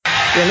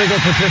illegal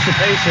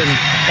participation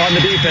on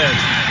the defense.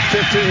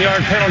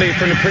 15-yard penalty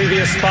from the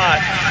previous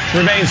spot.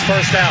 Remains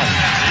first down.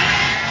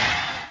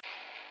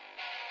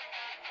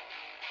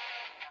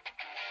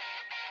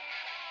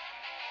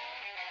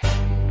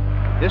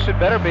 This had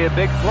better be a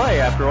big play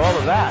after all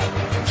of that.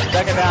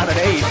 Second down and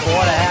 8, 4.5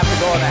 to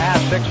go in the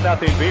half, 6-0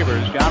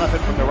 Beavers. Jonathan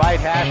from the right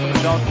hash from the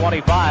zone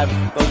 25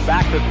 goes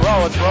back to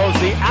throw and throws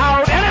the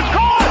out, and it's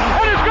caught,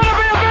 and it's going to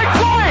be a big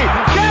play.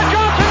 Chad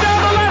Johnson down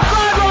the left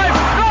sideline.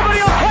 Nobody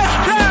will catch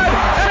Chad,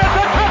 and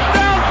it's a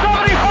touchdown,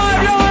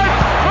 75 yards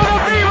for the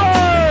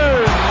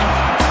Beavers.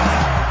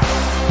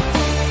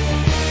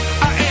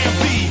 I am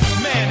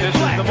the man. This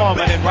is the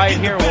moment, and right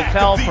here will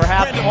tell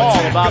perhaps all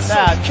about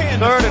that.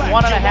 3rd and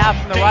 1.5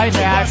 from the right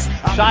hash.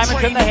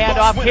 Simon's in the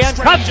handoff. Ken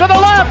cuts to the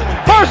left.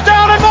 First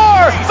down and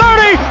more.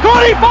 30,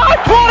 25,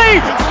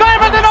 20.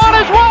 Simonson on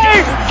his way.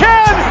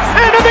 Ken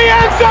into the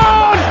end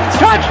zone.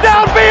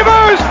 Touchdown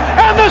Beavers.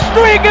 And the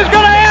streak is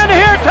going to end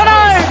here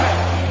tonight.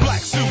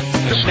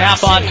 The snap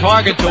on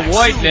target to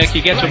Wojtnik.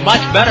 He gets a much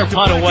better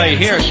punt away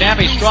here.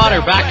 Sammy Strotter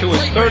back to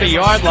his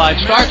 30-yard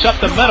line. Starts up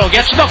the middle.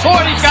 Gets to the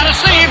 40. He's got a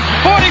seam.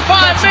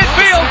 45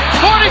 midfield.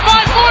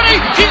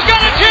 45-40. He's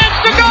got a chance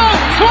to go.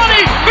 20,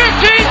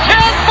 15,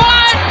 10, 5.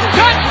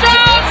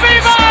 Touchdown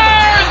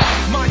Beavers!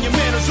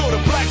 Monumentals or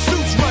the black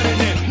suits running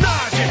in.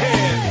 Nod your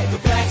head. The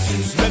black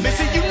suits. Let me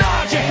see you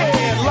nod your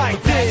head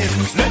like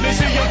this. Let me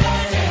see you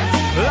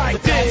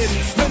like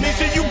this. Let me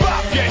see you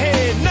bop your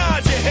head.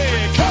 Nod your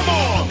head. Come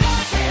on.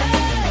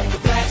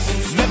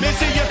 Let me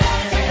see you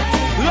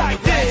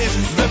like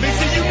this. Let me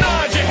see you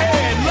nod your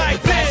head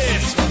like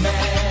this.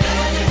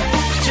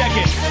 Check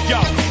it. Yo,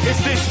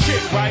 it's this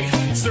chick, right?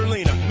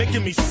 Serlina,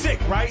 making me sick,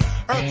 right?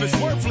 Earth is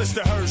worthless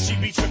to her. She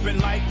be tripping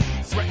like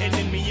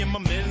threatening me and my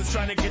men's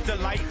trying to get the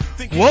light.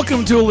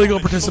 Welcome to Illegal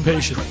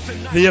Participation,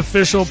 the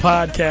official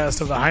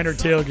podcast of the Heiner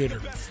Tailgater.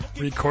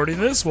 Recording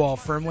this while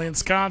firmly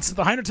ensconced at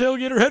the Heiner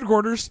Tailgater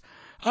headquarters,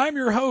 I'm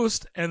your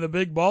host and the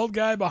big bald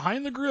guy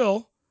behind the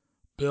grill,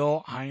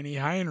 Bill Heine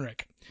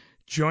Heinrich.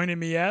 Joining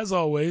me as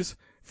always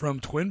from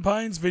Twin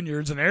Pines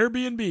Vineyards and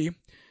Airbnb,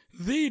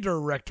 the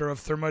director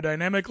of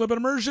thermodynamic lipid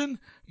immersion,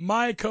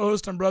 my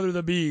co-host and brother,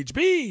 the Beej.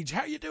 Beej,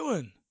 how you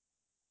doing?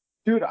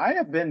 Dude, I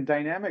have been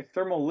dynamic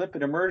thermal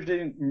lipid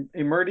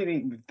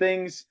emerging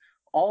things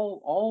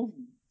all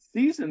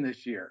season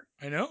this year.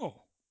 I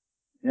know.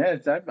 Yeah,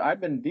 I've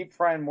been deep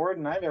frying more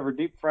than I've ever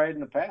deep fried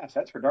in the past.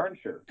 That's for darn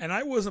sure. And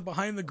I wasn't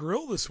behind the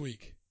grill this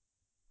week.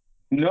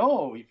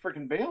 No, you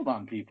freaking bailed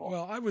on people.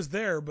 Well, I was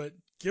there, but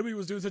Gibby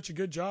was doing such a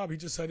good job, he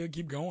just decided to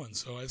keep going,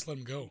 so I just let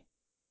him go.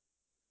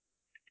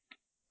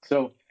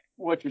 So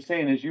what you're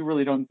saying is you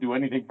really don't do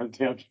anything for the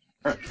tailgate.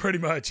 Pretty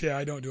much, yeah,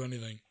 I don't do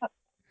anything.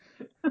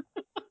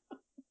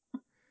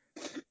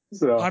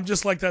 So I'm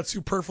just like that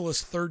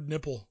superfluous third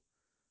nipple.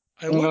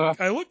 I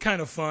look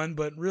kind of fun,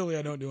 but really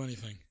I don't do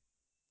anything.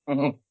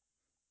 You're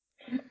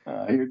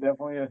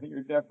definitely a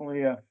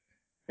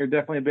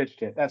bitch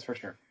tit, that's for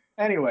sure.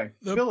 Anyway,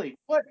 Billy,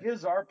 what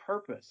is our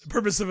purpose? The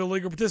purpose of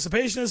illegal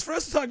participation is for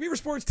us to talk Beaver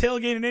sports,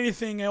 tailgate, and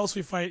anything else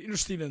we find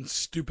interesting and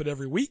stupid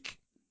every week.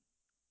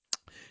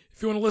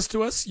 If you want to listen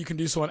to us, you can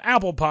do so on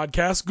Apple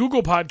Podcasts,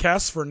 Google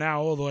Podcasts for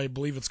now, although I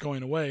believe it's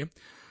going away,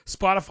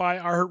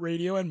 Spotify,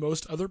 iHeartRadio, and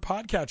most other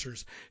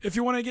podcatchers. If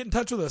you want to get in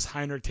touch with us,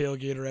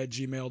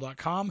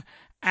 HeinrichTailgater@gmail.com,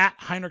 at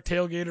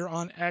HeinrichTailgater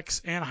on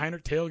X, and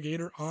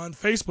HeinrichTailgater on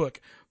Facebook.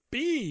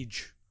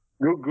 Beej.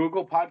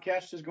 Google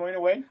Podcast is going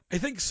away? I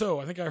think so.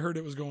 I think I heard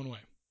it was going away.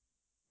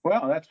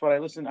 Well, that's what I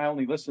listen. I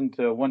only listen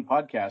to one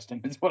podcast,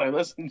 and it's what I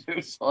listen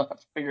to, so I'll have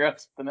to figure out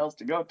something else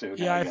to go to.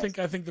 Yeah, I think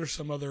there's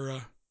some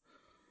other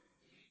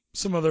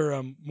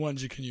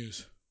ones you can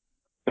use.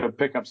 To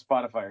pick up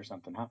Spotify or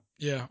something, huh?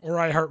 Yeah, or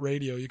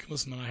iHeartRadio. You can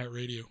listen to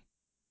iHeartRadio.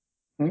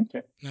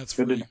 Okay. That's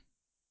free.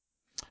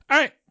 All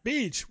right,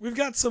 Beej, we've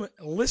got some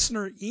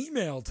listener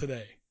email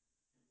today.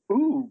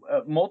 Ooh,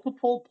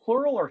 multiple,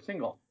 plural, or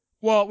single?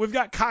 Well, we've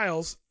got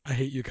Kyle's. I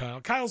hate you,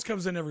 Kyle. Kyle's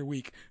comes in every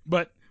week,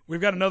 but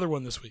we've got another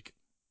one this week.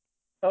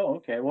 Oh,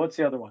 okay. Well, what's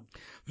the other one?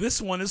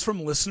 This one is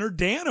from listener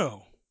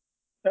Dano.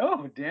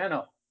 Oh,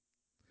 Dano.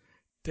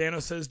 Dano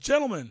says,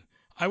 gentlemen,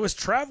 I was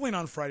traveling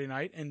on Friday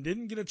night and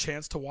didn't get a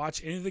chance to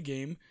watch any of the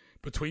game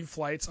between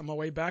flights on my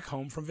way back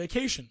home from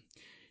vacation.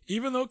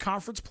 Even though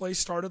conference play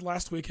started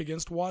last week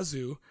against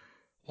Wazoo,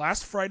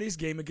 last Friday's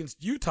game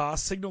against Utah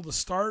signaled the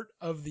start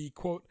of the,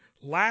 quote,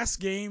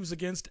 last games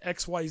against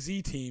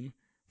XYZ team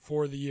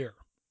for the year.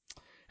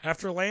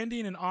 After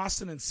landing in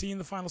Austin and seeing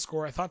the final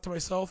score, I thought to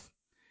myself,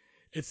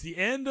 it's the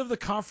end of the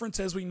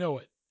conference as we know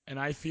it, and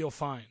I feel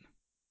fine.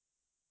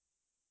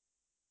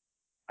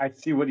 I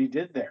see what he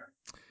did there.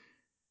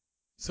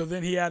 So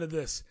then he added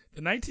this.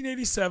 The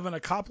 1987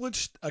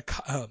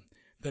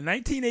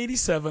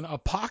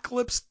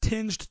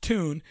 apocalypse-tinged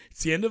tune,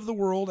 It's the End of the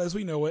World as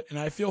We Know It, and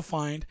I Feel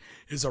Fine,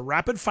 is a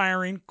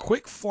rapid-firing,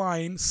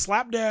 quick-flying,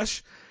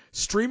 slapdash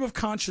stream of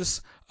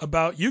conscious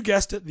about, you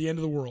guessed it, the end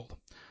of the world.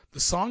 The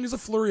song is a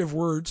flurry of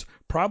words,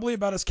 probably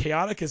about as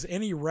chaotic as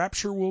any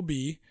rapture will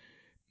be,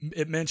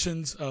 It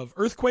mentions of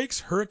earthquakes,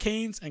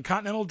 hurricanes, and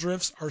continental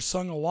drifts are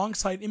sung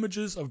alongside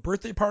images of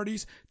birthday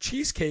parties,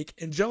 cheesecake,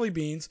 and jelly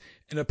beans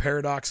in a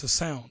paradox of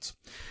sounds.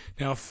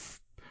 Now,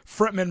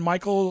 frontman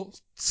Michael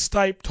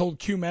Stipe told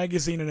Q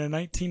Magazine in a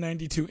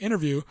 1992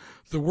 interview,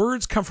 "The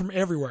words come from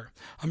everywhere.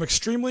 I'm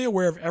extremely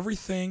aware of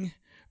everything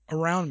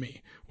around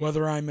me,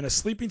 whether I'm in a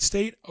sleeping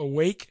state,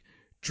 awake,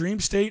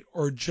 dream state,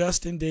 or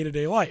just in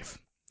day-to-day life."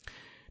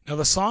 Now,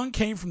 the song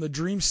came from the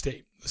dream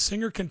state. The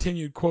singer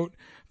continued, quote,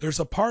 "There's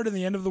a part in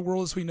the end of the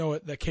world as we know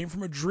it that came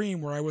from a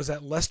dream where I was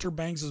at Lester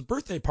Bangs'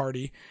 birthday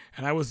party,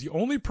 and I was the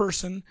only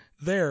person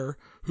there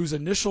whose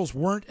initials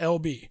weren't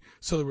LB.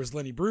 So there was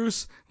Lenny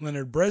Bruce,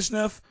 Leonard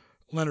Brezhnev,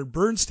 Leonard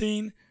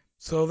Bernstein.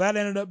 So that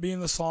ended up being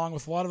the song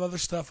with a lot of other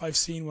stuff I've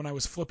seen when I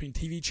was flipping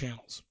TV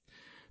channels.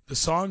 The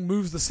song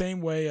moves the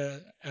same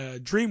way a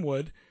dream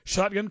would,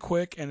 shotgun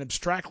quick and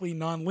abstractly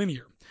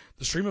nonlinear.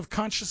 The stream of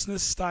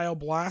consciousness style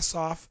blasts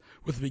off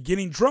with a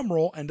beginning drum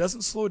roll and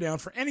doesn't slow down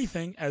for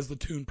anything as the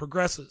tune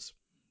progresses."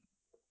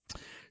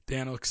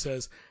 Dano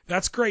says,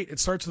 "That's great. It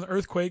starts with an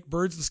earthquake,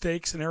 birds and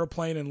steaks, an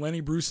airplane, and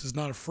Lenny Bruce is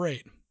not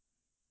afraid."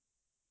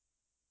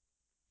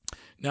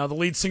 Now, the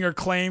lead singer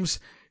claims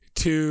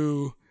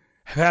to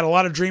have had a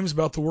lot of dreams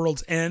about the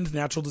world's end,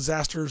 natural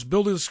disasters,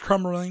 buildings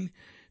crumbling,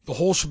 the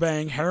whole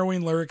shebang,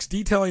 harrowing lyrics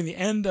detailing the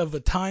end of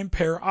the time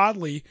pair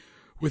oddly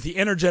with the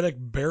energetic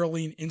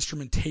barreling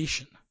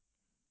instrumentation.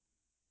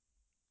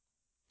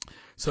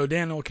 So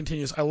Daniel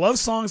continues, "I love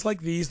songs like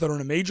these that are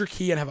in a major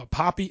key and have a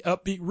poppy,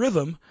 upbeat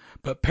rhythm,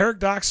 but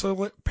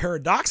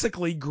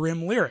paradoxically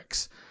grim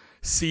lyrics.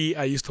 See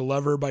I Used to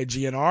Love Her by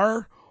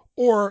GNR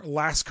or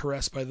Last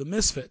Caress by the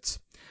Misfits.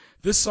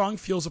 This song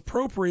feels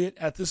appropriate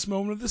at this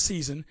moment of the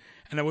season,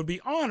 and I would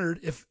be honored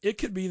if it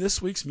could be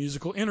this week's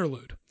musical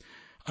interlude.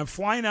 I'm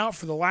flying out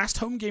for the last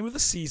home game of the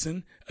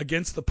season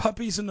against the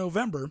Puppies in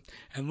November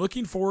and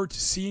looking forward to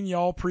seeing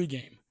y'all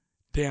pregame.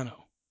 Dano."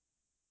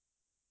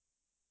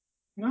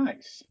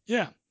 Nice.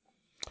 Yeah.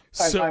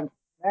 So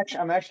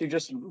I'm actually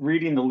just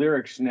reading the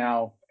lyrics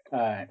now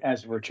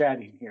as we're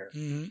chatting here.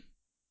 Mm-hmm.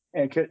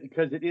 And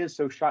because it is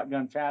so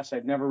shotgun fast,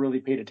 I've never really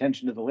paid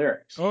attention to the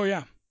lyrics. Oh,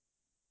 yeah.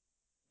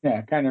 Yeah,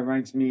 it kind of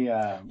reminds me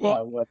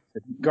what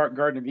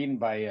Garden of Eden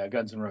by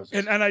Guns N'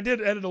 Roses. And I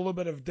did edit a little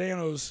bit of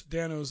Dano's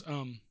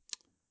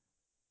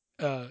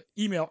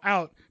email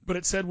out, but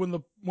it said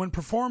when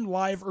performed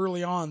live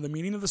early on, the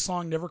meaning of the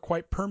song never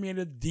quite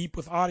permeated deep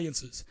with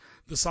audiences.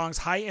 The song's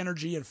high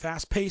energy and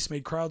fast pace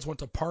made crowds want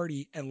to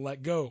party and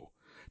let go.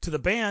 To the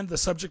band, the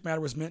subject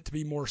matter was meant to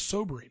be more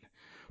sobering.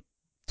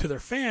 To their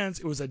fans,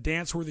 it was a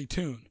dance-worthy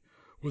tune.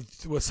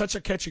 With such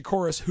a catchy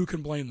chorus, who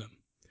can blame them?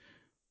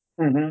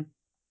 Mm-hmm.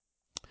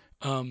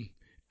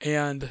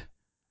 And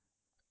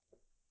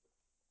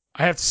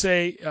I have to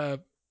say,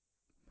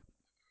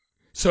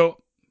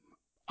 so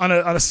on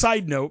a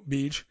side note,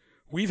 Beach,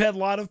 we've had a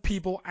lot of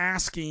people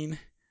asking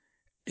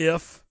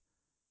if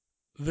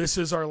this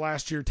is our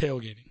last year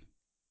tailgating.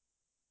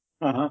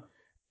 Uh-huh.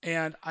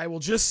 And I will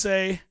just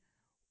say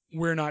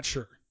we're not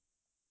sure.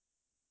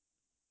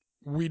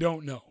 We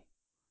don't know.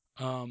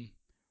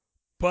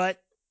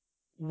 But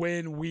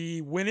when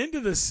we went into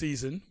this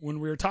season,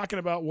 when we were talking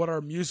about what our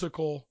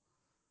musical...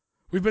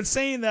 We've been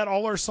saying that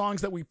all our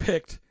songs that we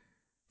picked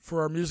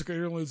for our musical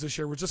interludes this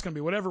year were just going to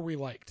be whatever we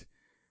liked.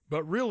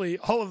 But really,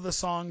 all of the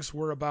songs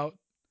were about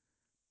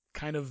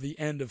kind of the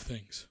end of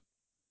things.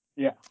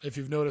 Yeah. If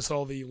you've noticed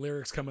all the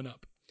lyrics coming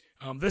up.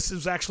 This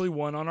is actually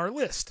one on our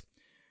list.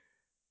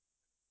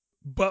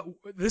 But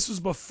this was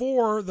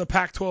before the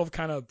Pac-12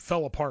 kind of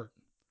fell apart.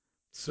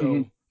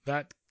 So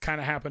that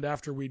kind of happened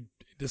after we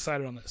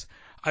decided on this.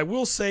 I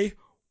will say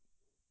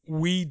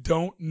we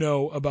don't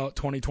know about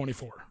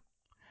 2024.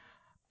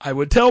 I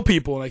would tell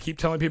people, and I keep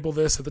telling people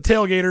this at the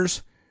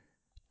tailgaters,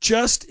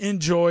 just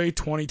enjoy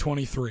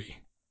 2023.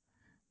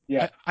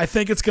 Yeah. I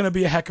think it's going to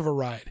be a heck of a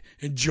ride.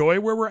 Enjoy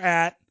where we're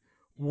at.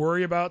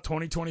 Worry about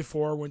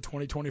 2024 when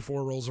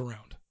 2024 rolls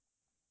around.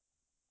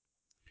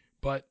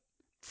 But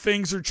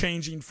things are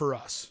changing for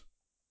us.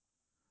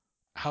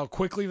 How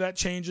quickly that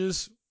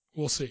changes,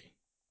 we'll see.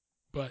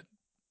 But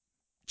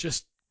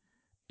just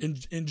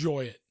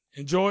enjoy it.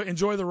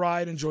 Enjoy the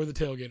ride. Enjoy the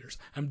tailgaters.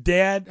 I'm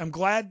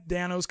glad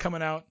Dano's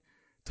coming out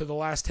to the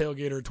last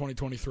tailgater of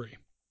 2023.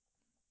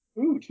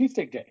 Ooh,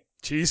 cheesesteak day.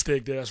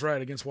 Cheesesteak day, that's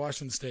right, against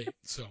Washington State.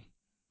 So,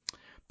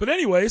 but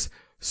anyways,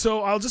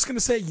 so I was just going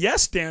to say,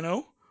 yes,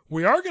 Dano,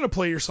 we are going to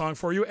play your song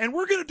for you, and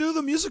we're going to do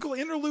the musical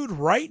interlude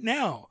right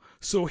now.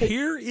 So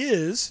here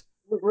is...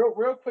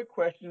 Real quick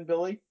question,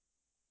 Billy.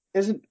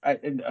 A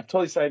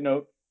totally side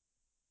note,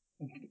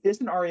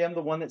 isn't REM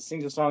the one that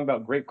sings a song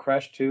about Grape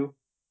Crush too?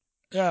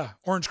 Yeah,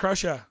 Orange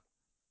Crush, yeah.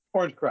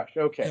 Orange Crush,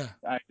 okay.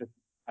 Yeah.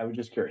 I was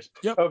just curious.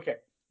 Yep. Okay.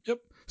 Yep.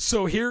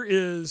 So here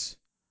is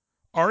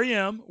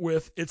REM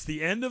with It's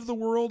the End of the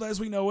World as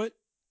We Know It,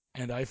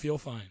 and I Feel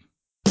Fine.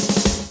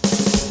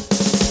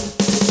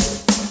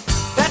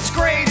 That's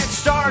great, it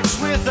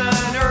starts with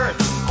an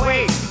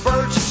earthquake,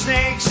 birds and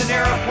snakes, an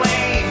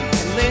airplane,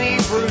 and Lenny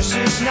Bruce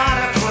is not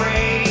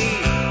afraid.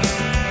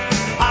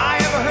 I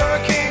have a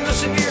hurricane,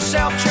 listen to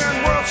yourself,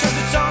 churn world serves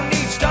its own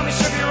needs, dummy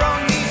serve your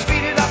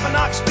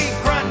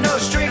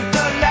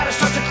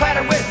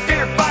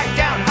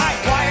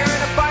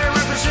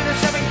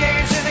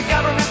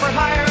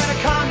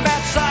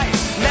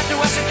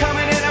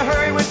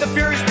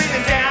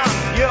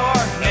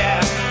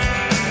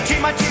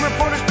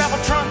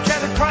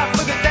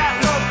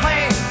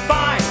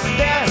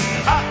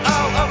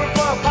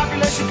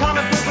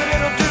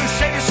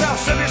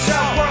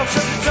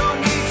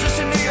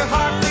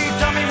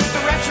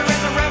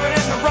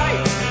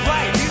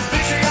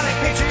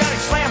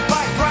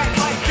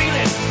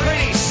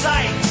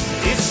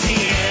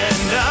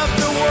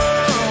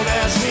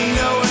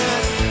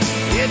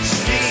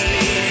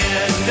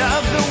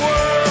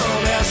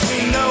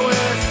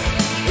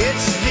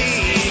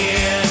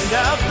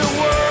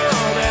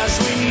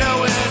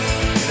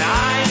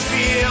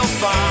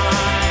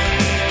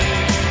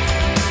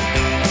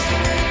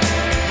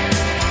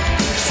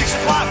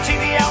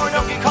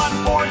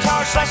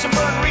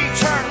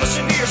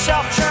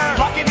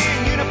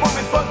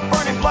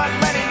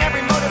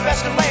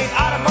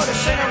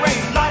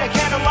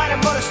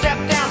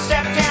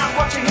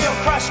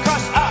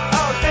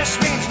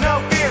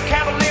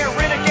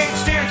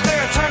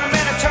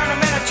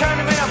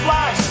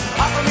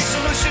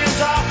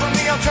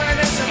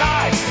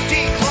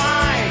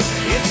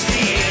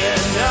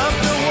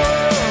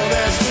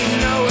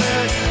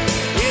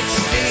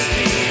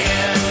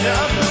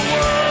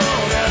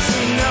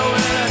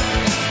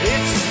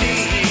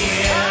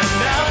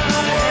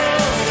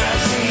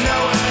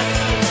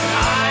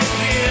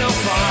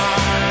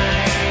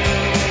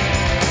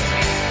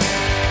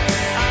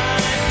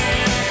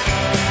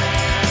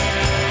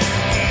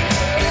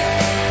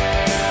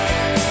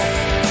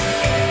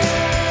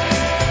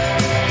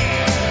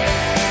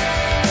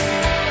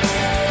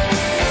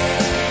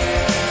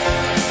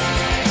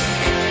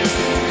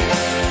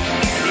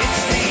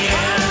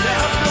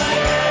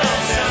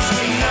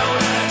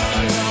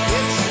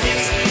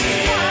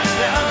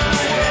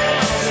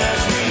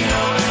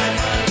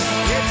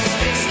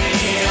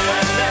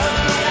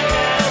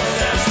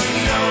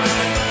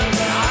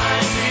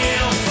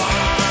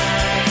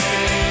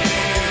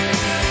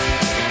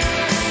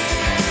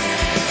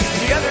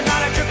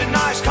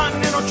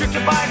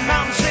Puke, Biden,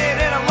 Mountain,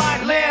 Sid, in a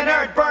line,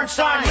 Leonard,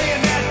 Bernstein,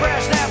 Leonard,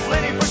 Brezhnev,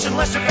 Lenny Bruce, and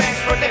Lester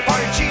Banks, birthday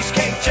party,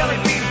 cheesecake, jelly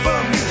bean,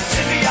 boom, you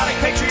symbiotic,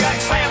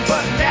 patriotic, slam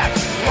button neck,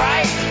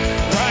 right?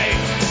 Right.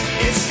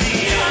 It's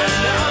the end of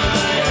the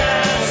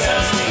world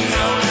as we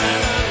know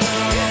it.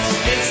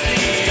 It's the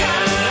end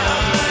of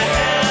the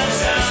world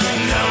as we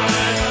know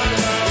it.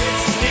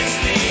 It's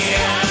the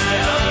end of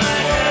the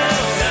world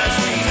as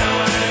we know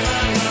it.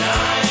 And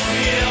I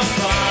feel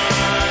fine.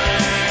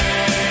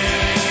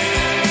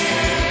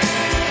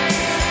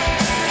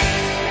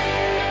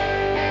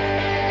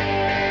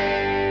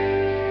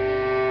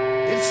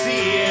 It's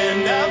the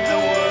end of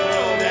the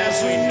world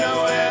as we know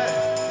it.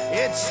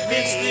 It's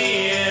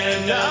the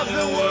end of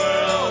the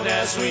world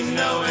as we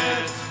know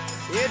it.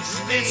 It's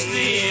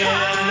the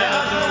end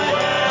of the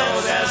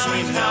world as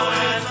we know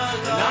it.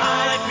 And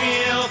I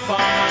feel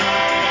fine.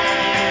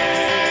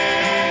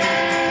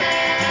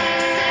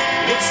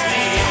 It's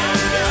the end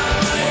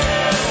of the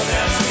world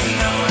as we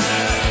know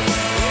it.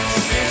 It's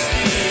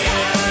the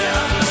end of the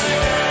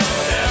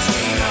world as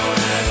we know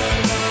it.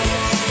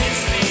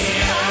 It's the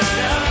end of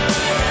the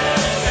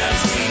world as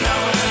we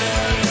know it.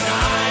 And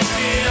I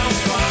feel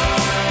fine.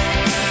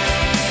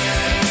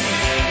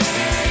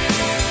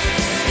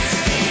 It's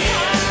the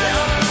end of the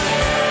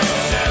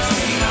world as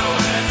we know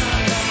it.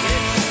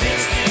 It's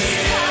the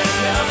end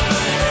of the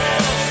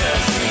world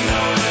as we know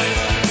it.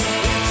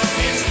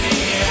 It's the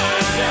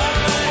end of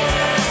the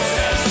world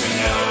as we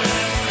know it.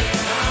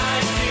 And I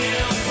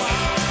feel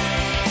fine.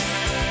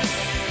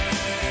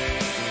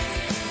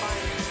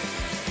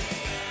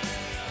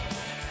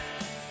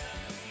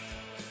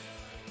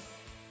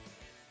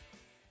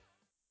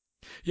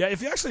 Yeah,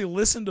 if you actually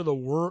listen to the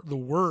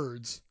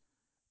words,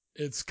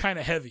 it's kind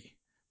of heavy.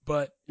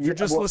 But if you're Yeah,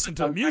 just well, listening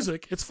to the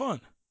music, it's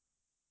fun.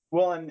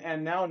 Well,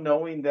 and now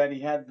knowing that he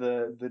had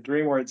the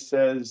dream where it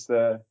says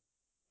Leonard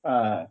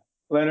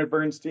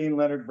Bernstein,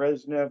 Leonard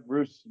Brezhnev,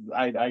 Bruce,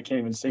 I can't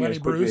even sing Lenny as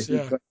quickly Bruce, as he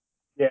yeah. could.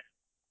 Yeah.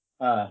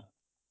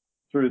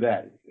 Through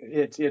that,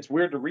 it's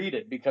weird to read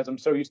it because I'm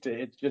so used to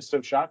it's just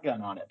so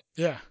shotgun on it.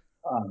 Yeah.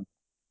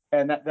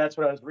 And that's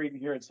what I was reading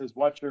here. It says,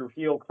 "Watch your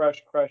heel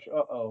crush, crush,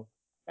 uh-oh."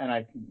 And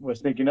I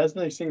was thinking,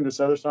 doesn't he sing this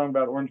other song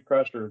about Orange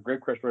Crush or Grape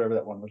Crush, whatever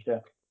that one was?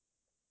 Yeah.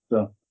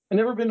 So I've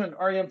never been an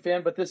REM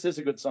fan, but this is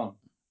a good song.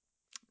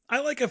 I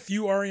like a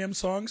few REM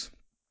songs.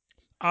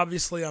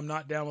 Obviously, I'm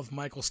not down with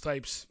Michael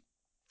Stipe's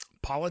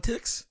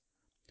politics.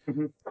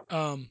 Mm-hmm.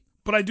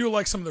 But I do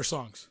like some of their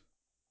songs.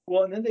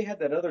 Well, and then they had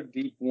that other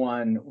deep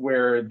one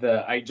where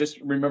I just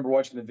remember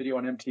watching the video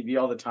on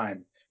MTV all the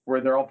time,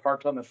 where they're all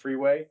parked on the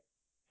freeway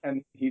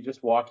and he's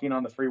just walking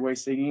on the freeway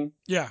singing.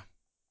 Yeah.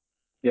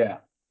 Yeah.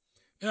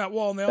 Yeah,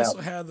 well, and they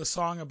also had the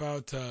song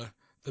about the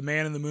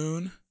Man in the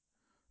Moon,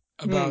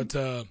 about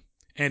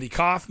Andy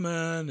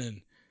Kaufman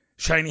and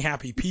Shiny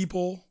Happy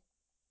People.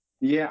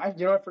 Yeah, I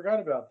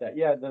forgot about that.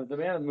 Yeah, the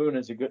Man in the Moon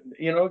is a good,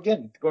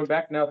 again, going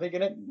back now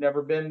thinking it,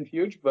 never been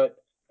huge, but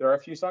there are a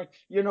few songs.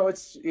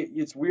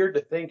 It's weird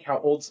to think how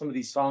old some of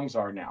these songs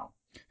are now.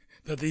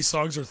 That these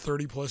songs are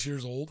 30 plus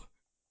years old.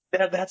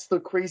 That's the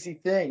crazy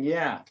thing.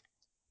 Yeah.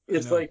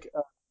 It's like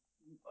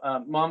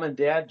Mom and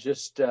Dad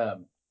just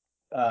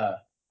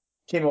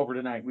came over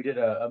tonight. We did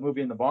a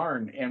movie in the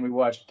barn and we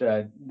watched,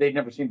 they'd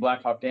never seen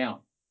Black Hawk Down.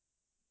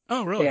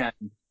 Oh, really?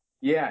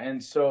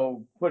 And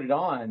so put it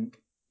on,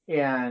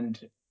 and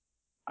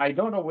I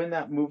don't know when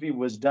that movie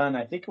was done.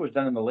 I think it was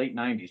done in the late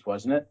 90s,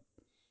 wasn't it?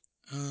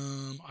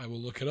 I will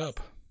look it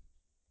up.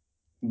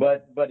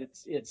 But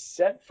it's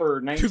set for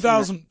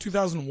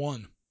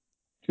 2001.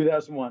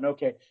 2001,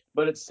 okay.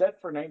 But it's set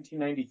for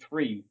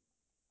 1993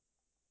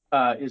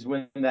 is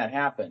when that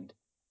happened.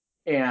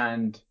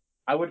 And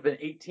I would have been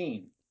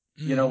 18,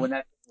 when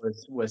that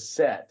was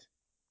set.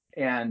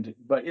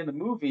 But in the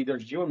movie,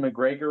 there's Ewan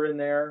McGregor in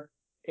there,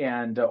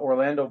 and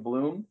Orlando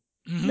Bloom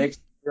makes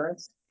an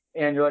appearance.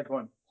 And you're like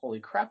going,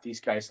 holy crap, these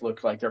guys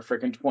look like they're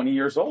freaking 20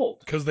 years old.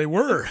 Because they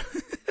were.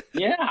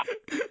 Yeah.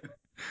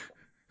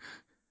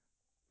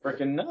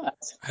 Freaking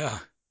nuts. Yeah.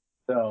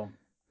 So,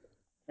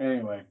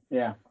 anyway,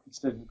 yeah.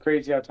 It's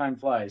crazy how time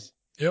flies.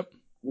 Yep.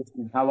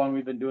 How long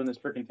we've been doing this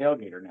freaking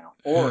tailgater now.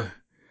 Or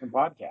some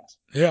podcast.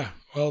 Yeah.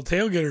 Well,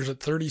 tailgater's at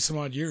 30 some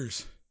odd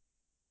years.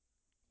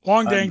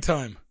 Long dang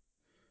time.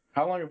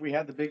 How long have we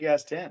had the big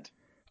ass tent?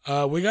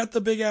 We got the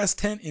big ass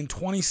tent in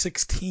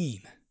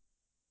 2016.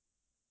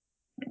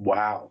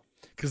 Wow.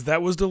 Because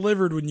that was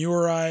delivered when you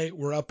or I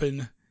were up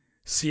in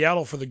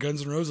Seattle for the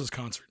Guns N' Roses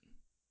concert.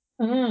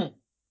 Mm-hmm.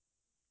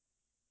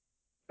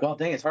 God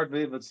dang, it's hard to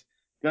believe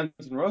Guns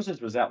N'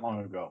 Roses was that long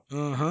ago.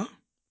 Uh-huh.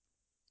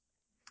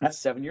 That's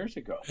 7 years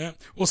ago. Yeah.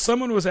 Well,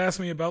 someone was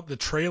asking me about the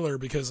trailer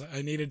because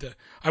I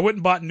went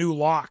and bought new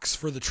locks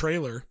for the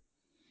trailer.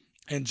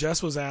 And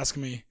Jess was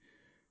asking me,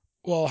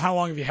 well, how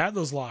long have you had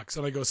those locks?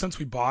 And I go, since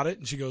we bought it.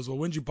 And she goes, well,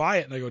 when did you buy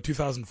it? And I go,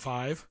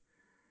 2005.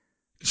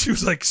 She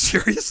was like,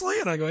 seriously?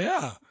 And I go,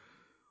 yeah.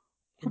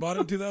 We bought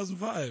it in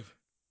 2005.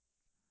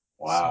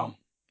 Wow.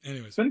 So,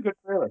 anyways. It's been a good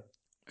trailer.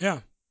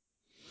 Yeah.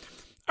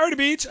 Alrighty,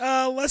 Beach.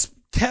 Let's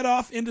head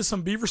off into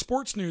some Beaver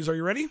sports news. Are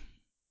you ready?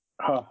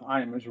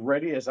 I am as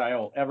ready as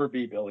I'll ever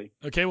be, Billy.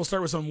 Okay, we'll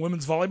start with some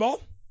women's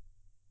volleyball.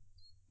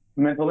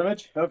 Mental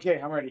image? Okay,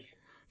 I'm ready.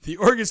 The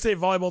Oregon State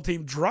volleyball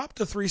team dropped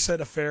a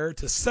 3-set affair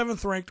to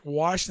 7th-ranked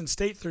Washington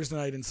State Thursday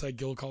night inside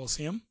Gill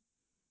Coliseum.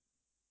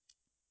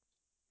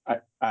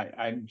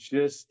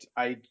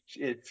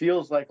 It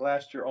feels like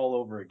last year all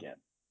over again.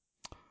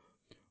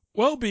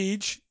 Well,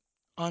 Beach,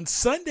 on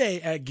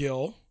Sunday at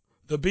Gill,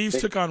 the Beavs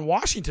took on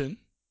Washington,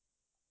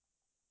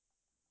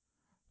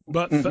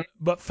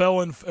 but fell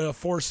in a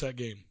 4-set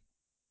game.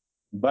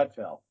 But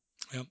fell.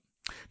 Yep.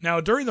 Now,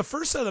 during the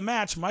first set of the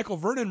match, Michael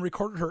Vernon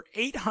recorded her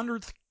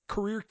 800th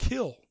career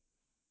kill.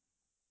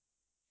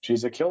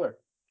 She's a killer.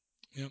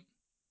 Yep.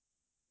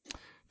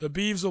 The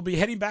Beavs will be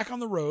heading back on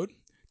the road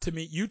to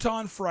meet Utah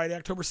on Friday,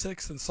 October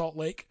 6th in Salt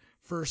Lake.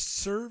 First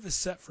serve is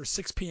set for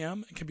 6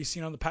 p.m. and can be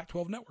seen on the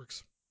Pac-12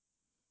 networks.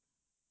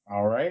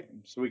 All right,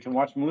 so we can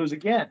watch them lose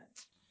again.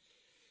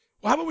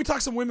 Well, how about we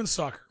talk some women's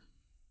soccer?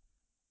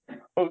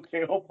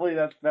 Okay, hopefully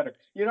that's better.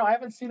 You know, I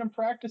haven't seen them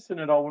practicing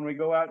at all when we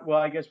go out. Well,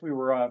 I guess we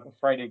were a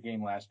Friday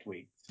game last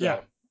week. So Yeah,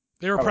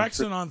 they were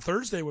practicing on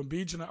Thursday when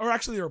Beach and I, or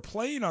actually they were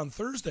playing on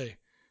Thursday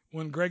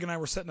when Greg and I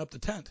were setting up the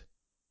tent.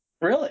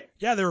 Really?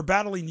 Yeah, they were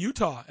battling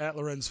Utah at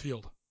Lorenz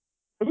Field.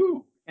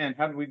 Ooh, and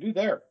how did we do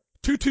there?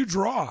 2-2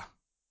 draw.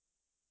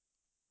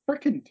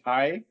 Frickin'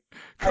 tie.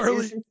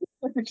 Carly,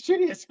 It's the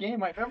shittiest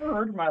game I've ever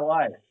heard in my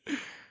life.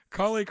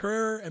 Carly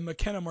Carrera and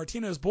McKenna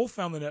Martinez both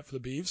found the net for the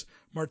Beavs.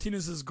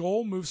 Martinez's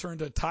goal moves her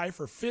into a tie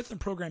for 5th in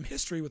program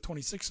history with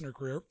 26 in her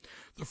career.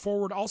 The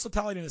forward also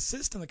tallied an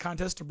assist in the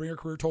contest to bring her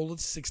career total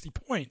to 60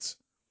 points.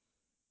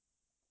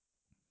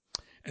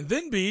 And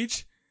then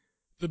Beach,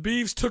 the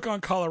Beavs took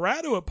on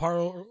Colorado at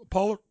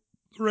Paul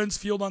Lorenz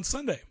Field on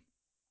Sunday.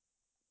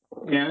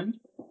 And?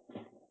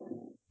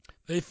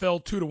 They fell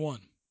 2-1.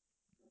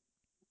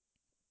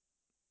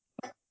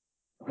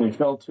 They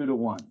fell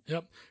 2-1.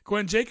 Yep.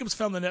 Gwen Jacobs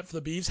found the net for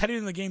the Beavs, heading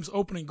in the game's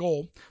opening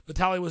goal. The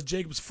tally was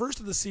Jacobs' first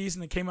of the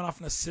season and came off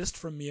an assist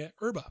from Mia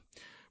Erba.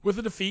 With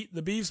the defeat,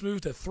 the Beavs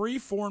moved to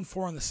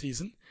 3-4-4 on the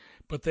season,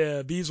 but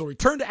the Beavs will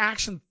return to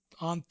action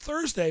on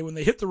Thursday when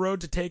they hit the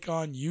road to take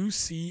on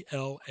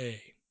UCLA.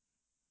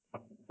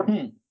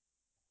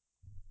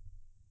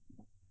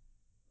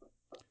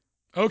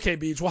 Okay,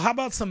 Beavs. Well, how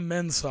about some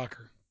men's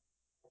soccer?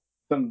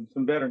 Some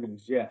better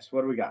news, yes.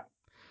 What do we got?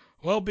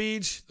 Well,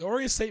 Beach, the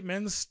Oregon State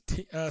men's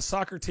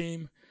soccer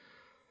team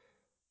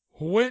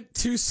went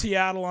to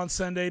Seattle on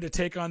Sunday to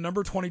take on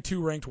number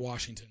 22 ranked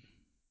Washington.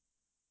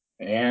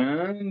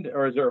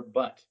 Or is there a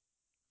but?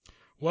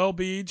 Well,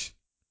 Beach,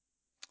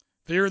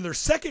 they earned their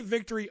second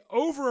victory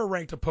over a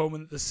ranked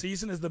opponent this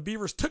season as the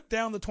Beavers took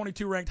down the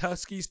 22 ranked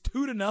Huskies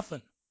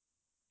 2-0.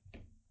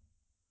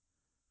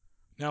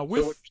 Now,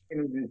 So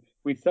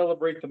we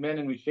celebrate the men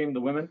and we shame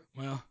the women?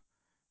 Well,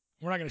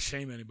 we're not going to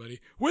shame anybody.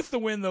 With the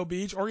win, though,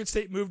 Beach, Oregon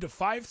State moved to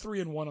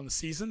 5-3-1 on the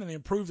season, and they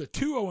improved to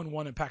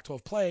 2-0-1 in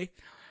Pac-12 play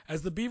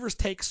as the Beavers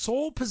take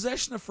sole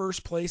possession of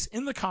first place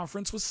in the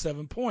conference with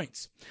 7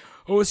 points.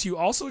 OSU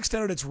also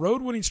extended its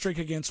road winning streak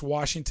against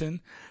Washington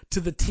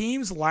to the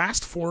team's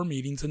last 4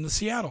 meetings in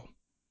Seattle.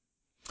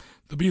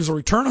 The Beavs will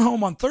return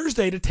home on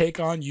Thursday to take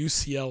on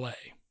UCLA.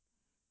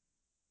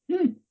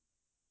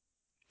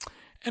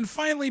 And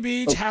finally,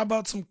 Beach, how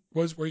about some...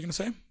 What were you going to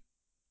say?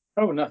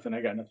 Oh, nothing.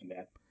 I got nothing to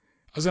add.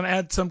 I was going to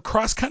add some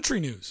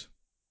cross-country news.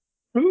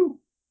 Ooh,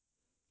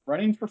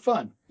 running for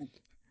fun.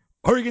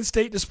 Oregon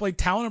State displayed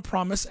talent and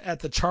promise at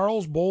the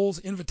Charles Bowles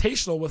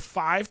Invitational with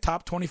 5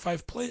 top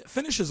 25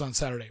 finishes on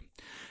Saturday.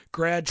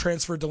 Grad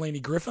transfer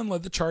Delaney Griffin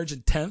led the charge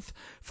in 10th,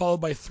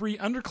 followed by 3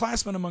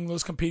 underclassmen among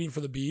those competing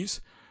for the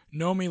Beavs.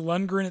 Nomi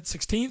Lundgren at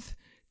 16th,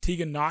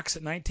 Tegan Knox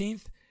at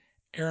 19th,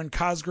 Aaron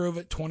Cosgrove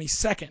at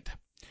 22nd.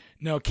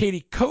 Now,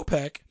 Katie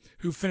Kopech,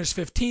 who finished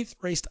 15th,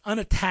 raced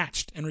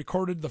unattached and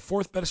recorded the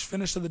 4th best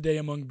finish of the day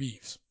among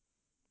Beavs.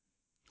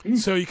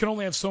 So you can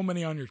only have so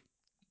many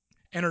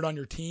entered on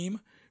your team,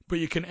 but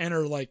you can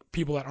enter like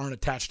people that aren't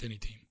attached to any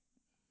team.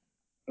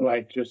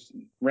 Like just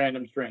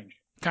random strange.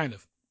 Kind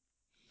of.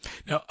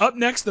 Now, up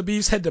next, the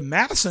Beavs head to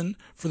Madison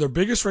for their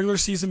biggest regular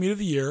season meet of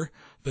the year,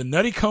 the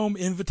Nuttycombe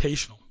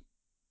Invitational.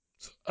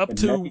 So up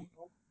to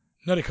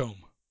Nuttycombe.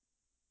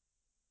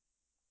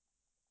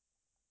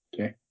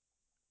 Okay.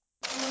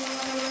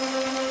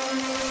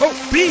 Oh,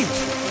 Beavs!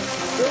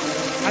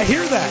 I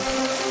hear that.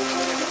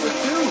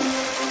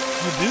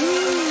 You do.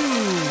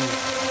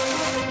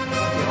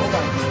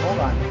 Hold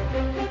on.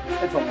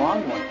 It's a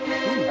long one.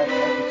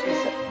 That's what she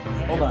said.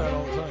 Hold on. That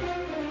all the time.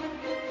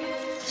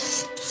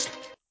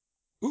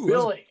 Ooh,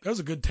 Billy. That was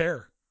a good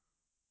tear.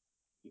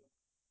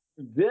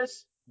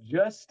 This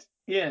just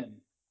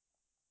in.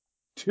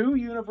 2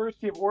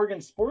 University of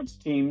Oregon sports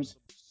teams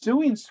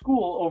suing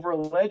school over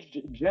alleged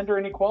gender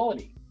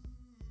inequality.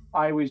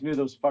 I always knew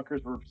those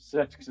fuckers were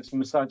sexist,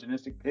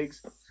 misogynistic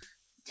pigs.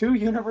 2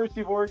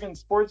 University of Oregon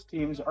sports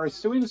teams are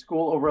suing the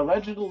school over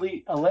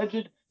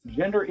alleged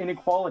gender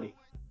inequality.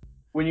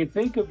 When you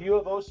think of U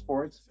of O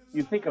sports,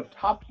 you think of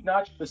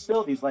top-notch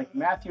facilities like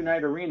Matthew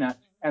Knight Arena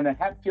and the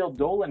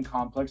Hatfield-Dolan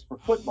Complex for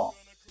football.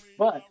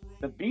 But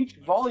the beach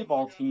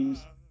volleyball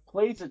teams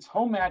plays its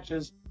home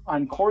matches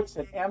on courts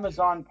at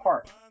Amazon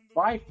Park,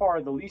 by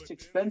far the least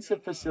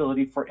expensive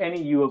facility for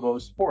any U of O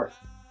sport.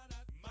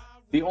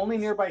 The only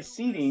nearby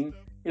seating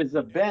is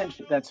a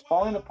bench that's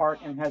falling apart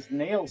and has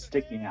nails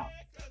sticking out.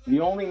 The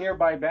only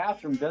nearby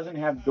bathroom doesn't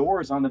have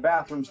doors on the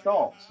bathroom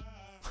stalls.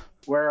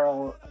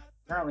 Well,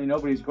 apparently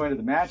nobody's going to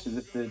the matches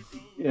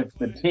if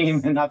the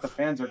team and not the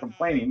fans are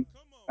complaining.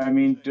 I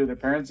mean, do the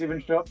parents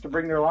even show up to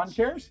bring their lawn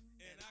chairs?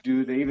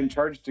 Do they even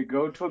charge to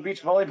go to a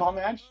beach volleyball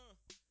match?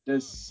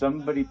 Does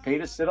somebody pay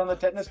to sit on the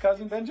tetanus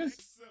causing benches?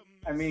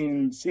 I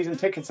mean, season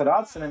tickets at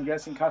Autzen, I'm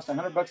guessing, cost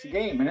 $100 a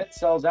game, and it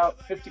sells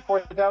out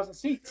 54,000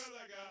 seats.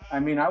 I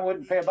mean, I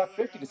wouldn't pay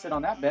 $1.50 to sit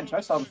on that bench.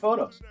 I saw the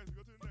photos.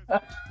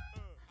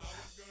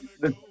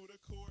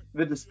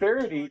 The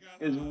disparity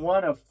is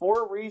one of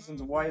 4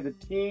 reasons why the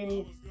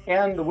team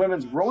and the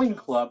women's rowing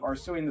club are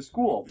suing the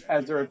school,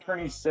 as their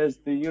attorney says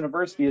the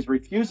university is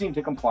refusing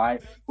to comply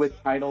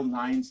with Title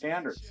IX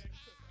standards.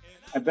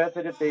 I bet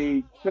that if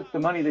they took the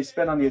money they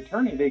spent on the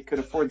attorney, they could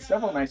afford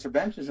several nicer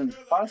benches and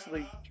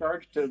possibly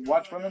charge to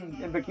watch women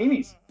in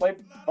bikinis play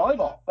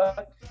volleyball.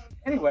 But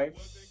anyway,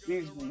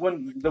 the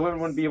women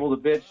wouldn't be able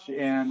to bitch,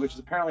 and which is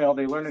apparently all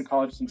they learned in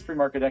college, since free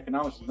market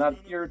economics does not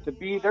appear to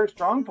be their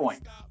strong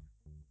point.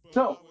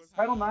 So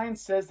Title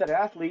IX says that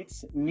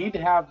athletes need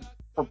to have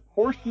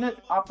proportionate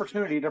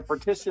opportunity to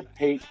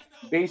participate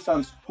based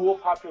on school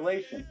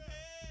population.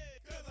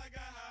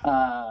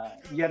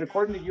 Yet,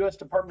 according to U.S.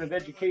 Department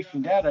of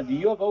Education data, the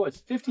U of O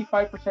is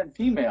 55%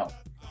 female,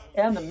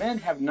 and the men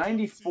have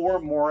 94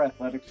 more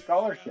athletic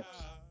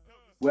scholarships.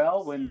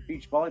 Well, when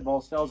beach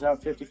volleyball sells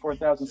out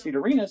 54,000-seat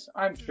arenas,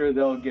 I'm sure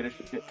they'll get a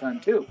shit ton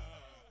too.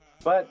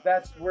 But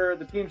that's where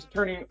the team's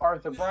attorney,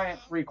 Arthur Bryant,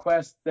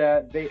 requests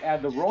that they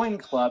add the rowing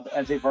club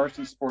as a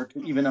varsity sport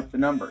to even up the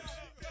numbers.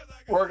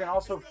 Oregon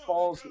also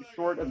falls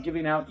short of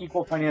giving out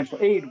equal financial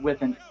aid,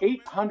 with an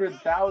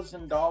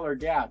 $800,000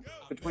 gap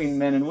between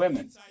men and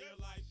women.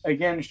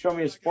 Again, show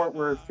me a sport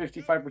where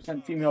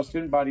 55% female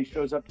student body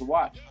shows up to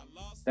watch.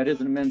 That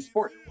isn't a men's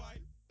sport.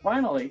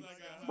 Finally,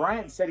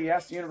 Bryant said he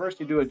asked the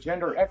university to do a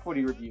gender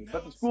equity review,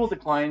 but the school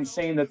declined,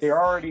 saying that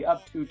they're already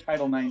up to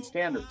Title IX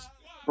standards.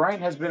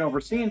 Bryant has been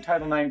overseeing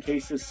Title IX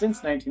cases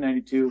since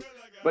 1992,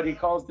 but he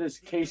calls this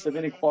case of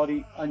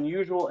inequality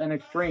unusual and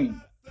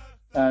extreme.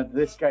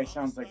 This guy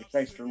sounds like a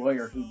shyster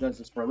lawyer who does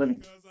this for a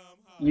living.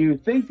 You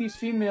think these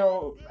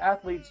female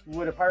athletes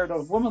would have hired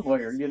a woman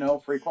lawyer,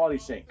 for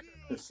equality's sake.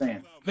 Just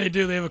saying. They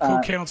do. They have a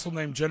co-counsel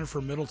named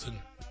Jennifer Middleton.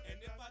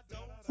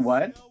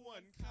 What?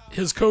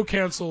 His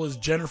co-counsel is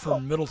Jennifer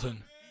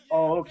Middleton.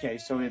 Oh, okay.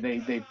 So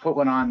they put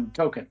one on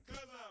token.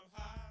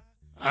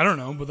 I don't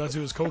know, but that's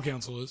who his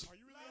co-counsel is.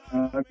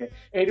 Okay.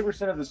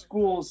 80% of the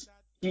schools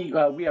we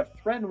have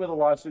threatened with a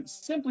lawsuit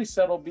simply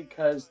settle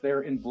because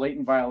they're in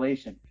blatant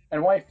violation.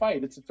 And why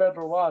fight? It's a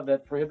federal law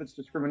that prohibits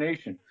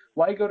discrimination.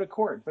 Why go to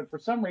court? But for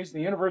some reason,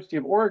 the University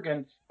of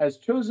Oregon has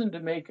chosen to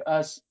make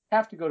us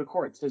have to go to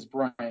court, says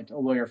Bryant, a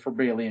lawyer for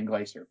Bailey and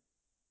Gleiser.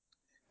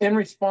 In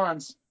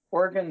response,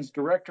 Oregon's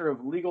Director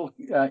of Legal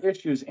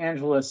Issues,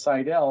 Angela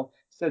Seidel,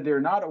 said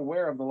they're not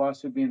aware of the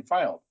lawsuit being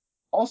filed.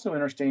 Also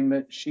in her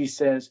statement, she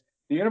says,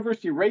 the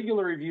university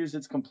regularly reviews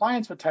its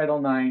compliance with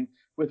Title IX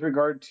with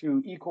regard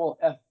to equal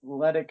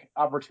athletic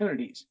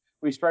opportunities.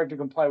 We strive to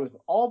comply with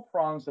all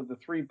prongs of the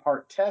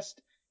 3-part test,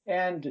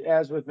 and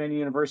as with many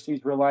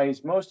universities,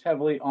 relies most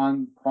heavily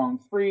on prong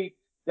 3,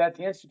 that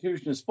the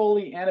institution is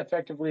fully and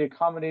effectively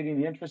accommodating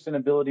the interests and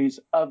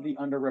abilities of the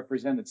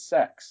underrepresented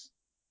sex.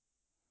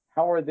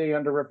 How are they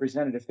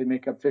underrepresented if they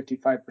make up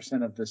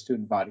 55% of the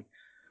student body?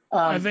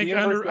 I think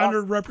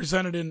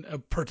underrepresented in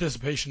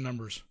participation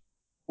numbers.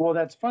 Well,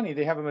 that's funny.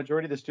 They have a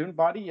majority of the student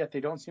body, yet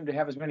they don't seem to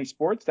have as many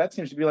sports. That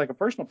seems to be like a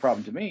personal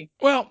problem to me.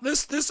 Well,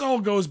 this all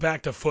goes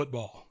back to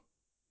football.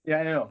 Yeah,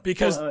 I know.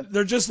 Because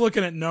they're just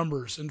looking at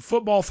numbers, and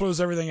football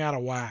throws everything out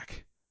of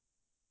whack.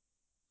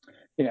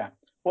 Yeah.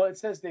 Well, it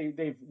says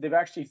they've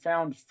actually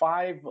found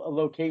 5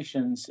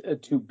 locations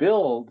to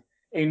build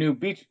a new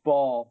beach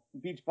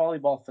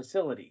volleyball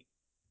facility.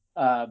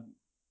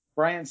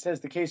 Brian says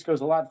the case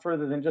goes a lot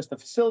further than just the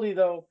facility,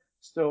 though.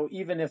 So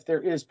even if there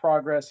is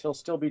progress, he'll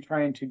still be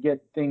trying to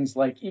get things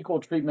like equal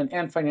treatment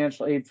and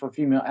financial aid for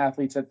female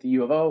athletes at the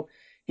U of O.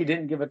 He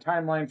didn't give a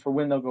timeline for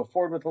when they'll go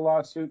forward with the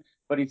lawsuit,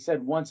 but he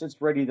said once it's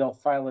ready, they'll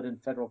file it in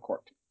federal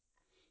court.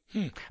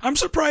 I'm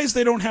surprised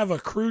they don't have a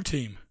crew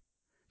team.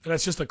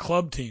 That's just a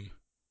club team.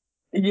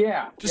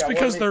 Yeah. Just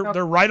because they're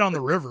right on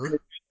the river.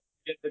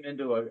 Get them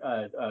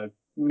into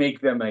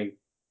make them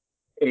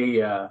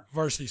a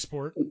varsity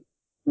sport.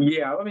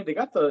 Yeah, I mean they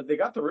got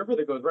the river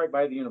that goes right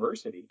by the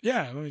university.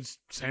 Yeah, I mean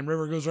same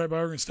river goes right by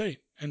Oregon State,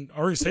 and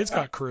Oregon State's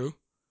got crew.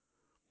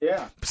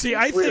 Yeah. See,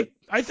 I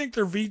think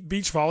their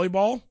beach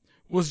volleyball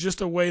was just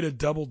a way to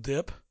double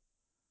dip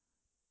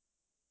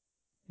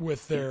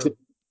with their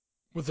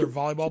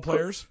volleyball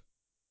players.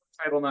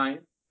 Title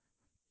IX.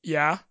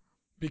 Yeah,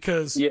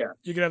 because you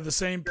could have the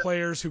same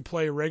players who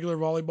play regular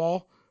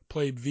volleyball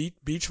play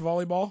beach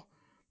volleyball,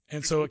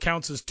 and so it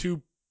counts as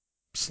 2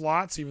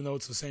 slots, even though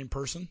it's the same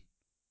person.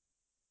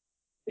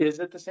 Is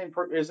it the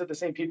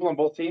same people on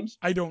both teams?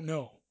 I don't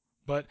know,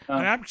 But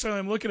and actually,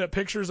 I'm looking at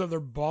pictures of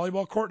their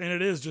volleyball court, and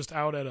it is just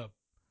out at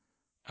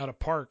a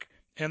park,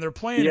 and they're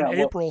playing in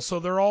April, so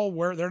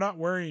they're not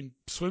wearing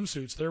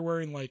swimsuits. They're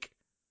wearing like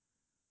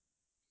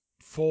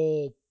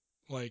full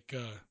like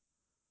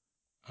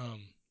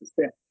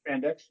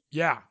spandex.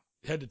 Yeah,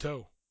 head to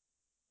toe.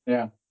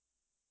 Yeah.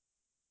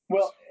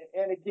 Well,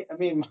 and again, I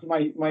mean,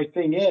 my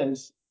thing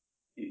is,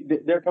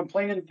 they're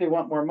complaining that they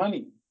want more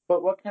money,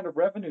 but what kind of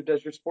revenue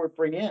does your sport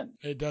bring in?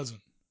 It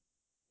doesn't.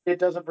 It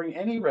doesn't bring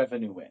any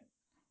revenue in.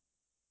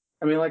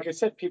 I mean, like I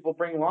said, people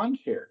bring lawn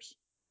chairs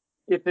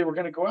if they were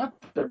going to go out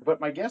there.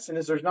 But my guessing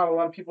is there's not a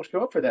lot of people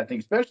show up for that thing,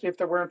 especially if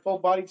they're wearing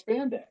full-bodied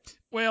spandex.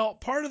 Well,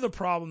 part of the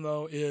problem,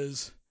 though,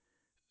 is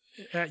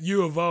at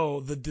U of O,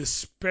 the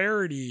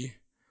disparity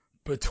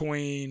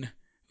between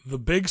the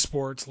big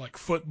sports like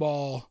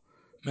football,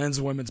 men's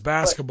and women's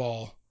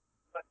basketball.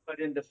 But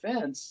in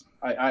defense,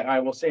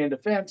 I will say in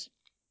defense,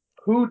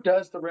 who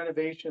does the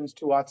renovations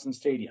to Watson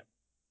Stadium?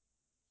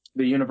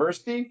 The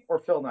university or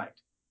Phil Knight?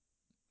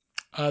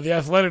 The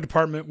athletic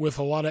department with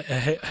a lot of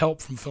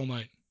help from Phil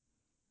Knight.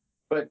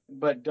 But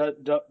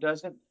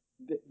doesn't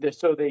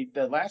so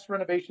the last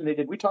renovation they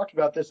did? We talked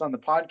about this on the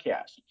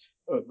podcast.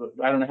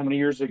 I don't know how many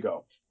years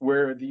ago,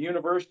 where the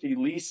university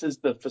leases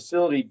the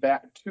facility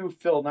back to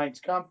Phil Knight's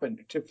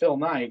company, to Phil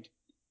Knight.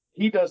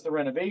 He does the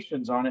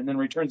renovations on it and then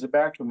returns it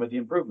back to him with the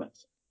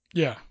improvements.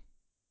 Yeah.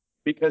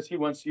 Because he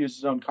wants to use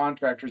his own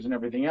contractors and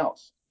everything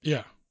else.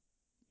 Yeah.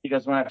 He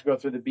doesn't have to go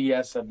through the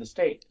BS of the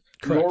state.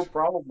 Correct.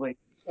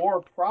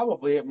 Or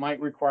probably it might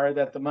require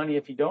that the money,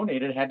 if he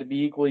donated, had to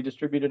be equally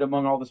distributed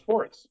among all the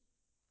sports.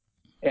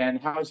 And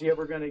how is he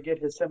ever going to get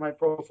his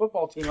semi-pro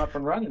football team up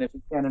and running if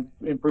he can't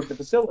improve the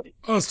facility?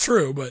 Well, it's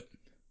true, but.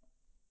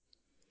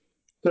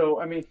 So,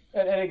 I mean,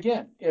 and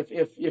again,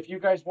 if you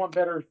guys want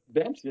better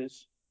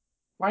benches,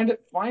 find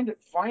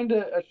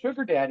a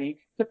sugar daddy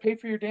to pay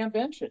for your damn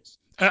benches.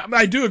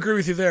 I do agree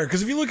with you there,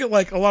 because if you look at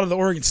like a lot of the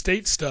Oregon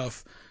State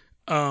stuff,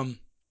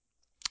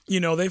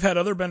 they've had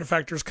other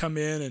benefactors come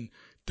in and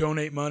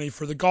donate money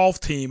for the golf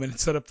team and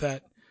set up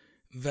that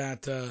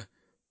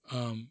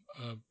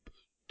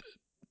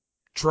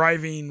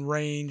driving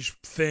range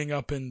thing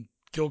up in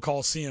Gill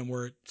Coliseum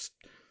where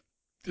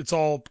it's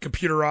all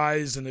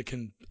computerized and it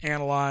can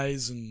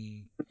analyze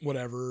and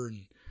whatever.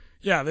 And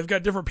yeah, they've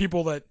got different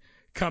people that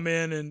come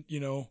in and,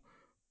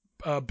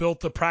 built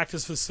the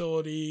practice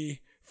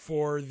facility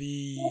for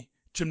the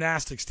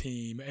gymnastics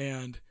team.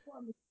 And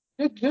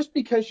just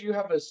because you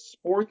have a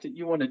sport that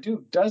you want to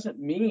do doesn't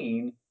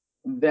mean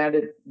that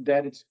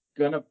it's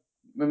gonna.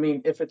 I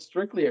mean, if it's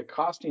strictly a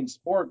costing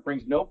sport,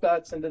 brings no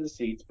butts into the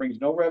seats,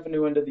 brings no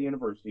revenue into the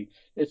university,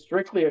 it's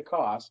strictly a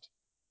cost.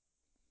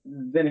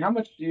 Then how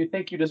much do you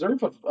think you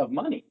deserve of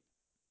money?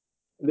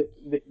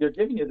 They're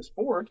giving you the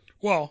sport.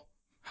 Well,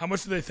 how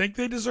much do they think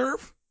they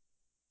deserve?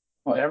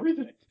 Well,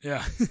 everything.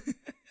 Yeah.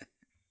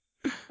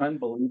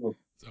 Unbelievable.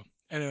 So,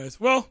 anyways,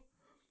 well,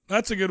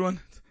 that's a good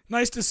one.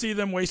 Nice to see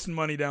them wasting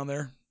money down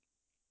there.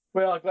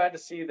 Well, I'm glad to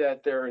see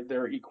that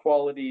their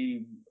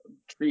equality,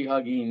 tree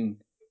hugging,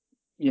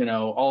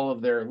 all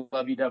of their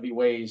lovey-dovey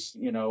ways,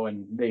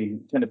 and they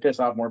tend to piss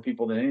off more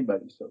people than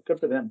anybody. So good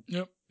for them.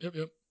 Yep.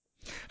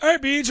 All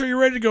right, Beach, are you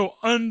ready to go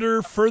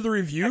under further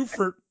review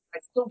for? I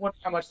still wonder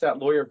how much that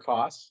lawyer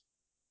costs,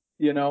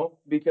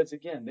 because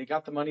again, they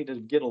got the money to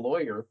get a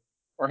lawyer,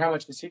 or how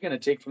much is he going to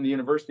take from the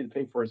university to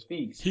pay for his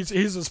fees?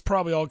 He's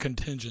probably all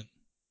contingent.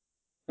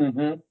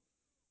 Mm-hmm.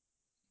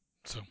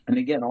 So. And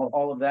again,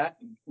 all of that,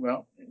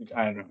 well,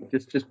 I don't know,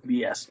 just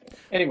BS.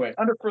 Anyway,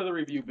 under further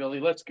review,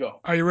 Billy, let's go.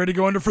 Are you ready to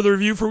go under further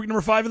review for week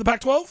number 5 of the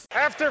Pac-12?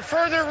 After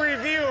further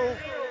review,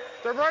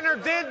 the runner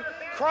did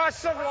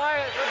cross the goal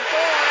line.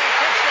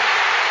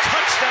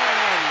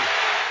 Touchdown!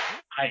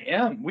 I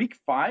am week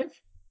 5.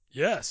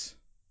 Yes.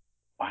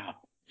 Wow.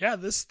 Yeah,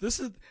 this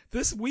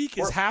week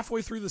is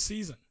halfway through the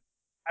season.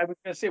 I was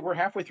going to say we're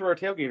halfway through our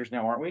tailgaters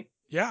now, aren't we?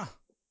 Yeah.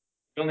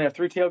 We only have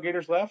 3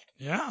 tailgaters left.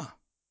 Yeah.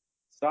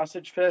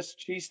 Sausage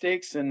Fest,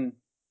 cheesesteaks, and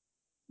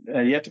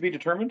yet to be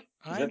determined.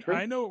 Is that true?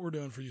 I know what we're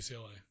doing for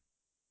UCLA.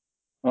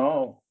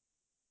 Oh.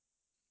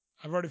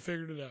 I've already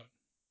figured it out.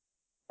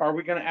 Are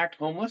we going to act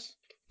homeless?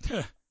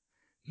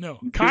 No.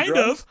 Kind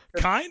of.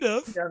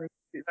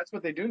 Yeah, that's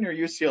what they do near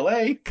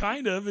UCLA.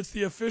 Kind of. It's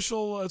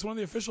one of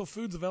the official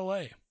foods of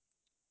LA.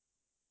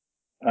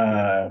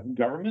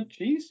 Government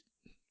cheese?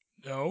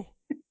 No.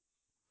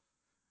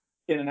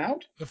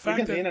 In-N-Out? The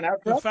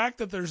fact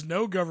that there's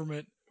no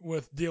government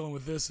with dealing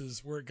with this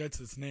is where it gets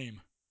its name.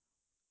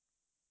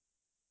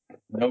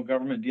 No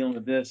government dealing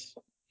with this.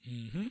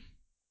 Mm-hmm.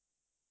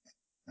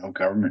 No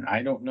government.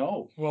 I don't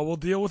know. Well, we'll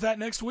deal with that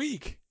next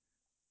week.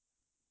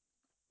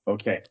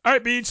 Okay. All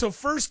right, Beach. So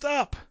first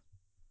up,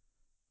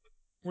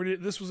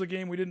 this was a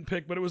game we didn't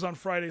pick, but it was on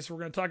Friday, so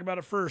we're going to talk about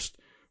it first.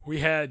 We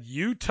had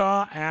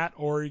Utah at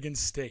Oregon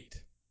State.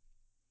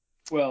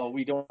 Well,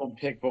 we don't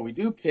pick, but we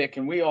do pick,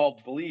 and we all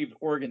believed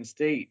Oregon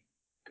State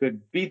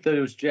could beat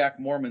those Jack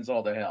Mormons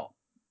all to hell.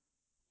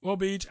 Well,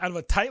 Beach, out of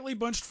a tightly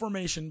bunched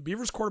formation,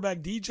 Beavers quarterback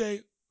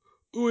DJ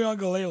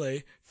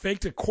Uiagalelei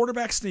faked a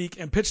quarterback sneak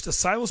and pitched to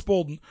Silas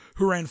Bolden,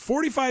 who ran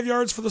 45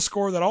 yards for the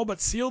score that all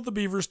but sealed the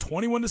Beavers'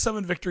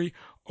 21-7 victory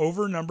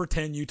over number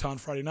 10 Utah on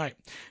Friday night.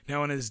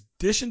 Now, in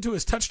addition to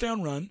his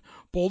touchdown run,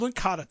 Bolden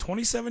caught a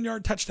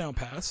 27-yard touchdown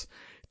pass.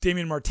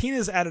 Damian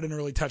Martinez added an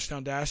early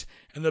touchdown dash,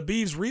 and the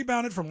Beavs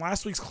rebounded from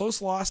last week's close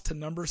loss to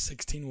number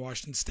 16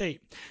 Washington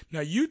State.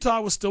 Now,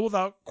 Utah was still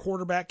without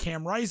quarterback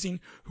Cam Rising,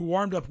 who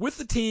warmed up with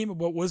the team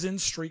but was in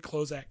street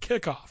clothes at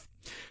kickoff.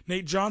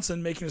 Nate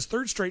Johnson, making his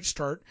third straight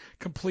start,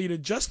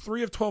 completed just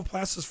 3 of 12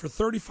 passes for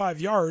 35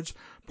 yards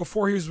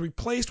before he was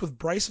replaced with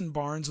Bryson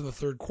Barnes in the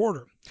third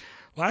quarter.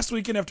 Last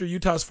weekend, after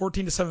Utah's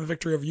 14-7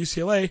 victory over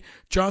UCLA,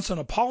 Johnson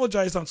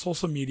apologized on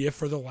social media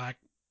for the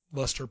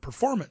lackluster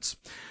performance.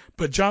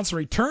 But Johnson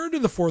returned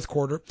in the fourth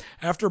quarter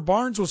after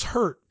Barnes was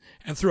hurt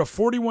and threw a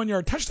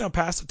 41-yard touchdown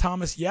pass to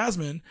Thomas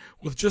Yasmin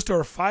with just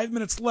over 5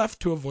 minutes left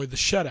to avoid the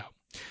shutout.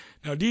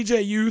 Now,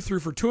 DJU threw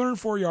for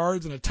 204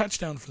 yards and a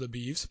touchdown for the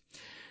Beavs.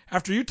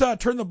 After Utah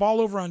turned the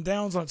ball over on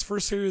downs on its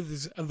first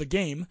series of the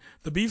game,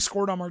 the Beavs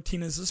scored on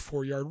Martinez's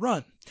 4-yard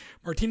run.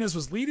 Martinez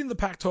was leading the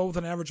Pac-12 with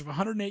an average of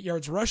 108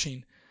 yards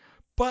rushing,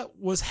 but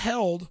was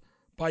held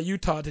by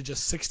Utah to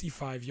just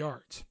 65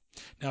 yards.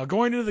 Now,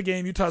 going into the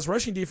game, Utah's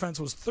rushing defense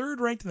was third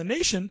ranked in the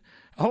nation,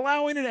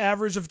 allowing an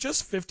average of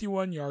just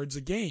 51 yards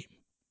a game.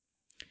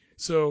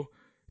 So,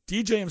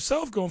 DJ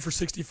himself going for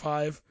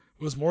 65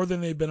 was more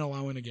than they've been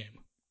allowing a game.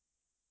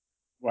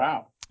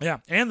 Wow. Yeah,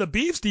 and the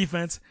Beavs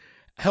defense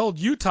held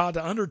Utah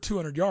to under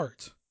 200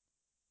 yards.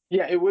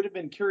 Yeah, it would have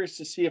been curious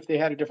to see if they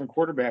had a different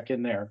quarterback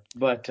in there,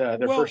 but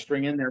their first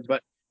string in there.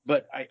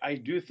 But I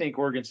do think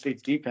Oregon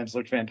State's defense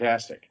looked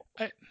fantastic.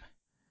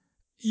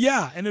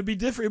 Yeah, and it'd be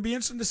different. It'd be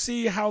interesting to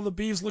see how the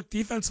Beavs look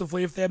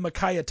defensively if they had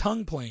Micaiah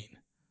Tongue playing.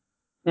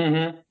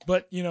 Mm-hmm.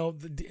 But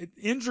the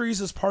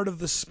injuries is part of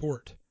the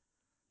sport.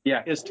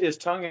 Yeah, is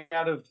Tongue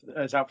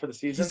out for the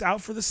season? He's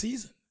out for the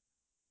season.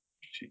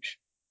 Sheesh.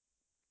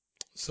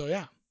 So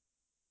yeah.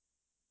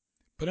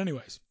 But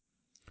anyways,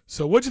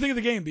 so what'd you think of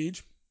the game,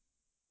 Beej?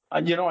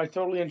 I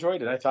totally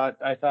enjoyed it. I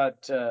thought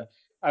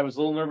I was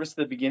a little nervous at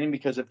the beginning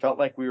because it felt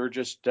like we were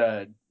just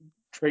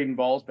trading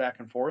balls back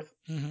and forth.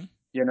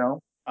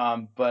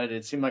 Mm-hmm. But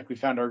it seemed like we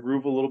found our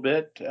groove a little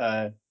bit.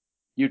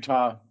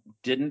 Utah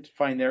didn't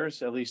find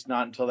theirs, at least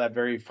not until that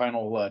very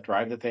final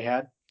drive that they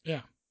had.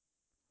 Yeah.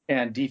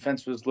 And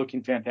defense was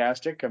looking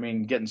fantastic. I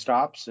mean, getting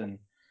stops and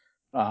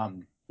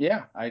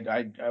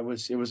it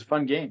was a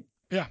fun game.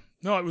 Yeah.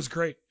 No, it was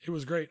great. It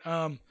was great.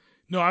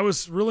 No, I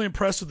was really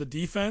impressed with the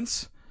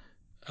defense.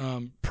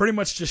 Pretty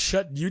much just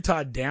shut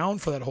Utah down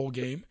for that whole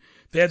game.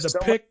 They had the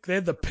pick. They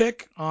had the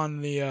pick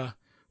on the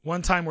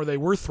one time where they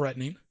were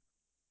threatening.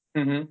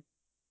 Mm-hmm.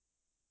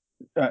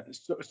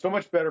 So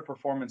much better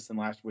performance than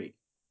last week.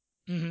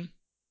 Mm-hmm.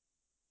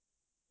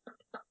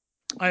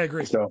 I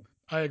agree.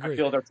 I agree. I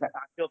feel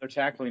their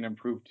tackling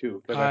improved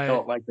too, because I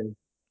felt like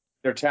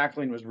their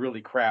tackling was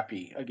really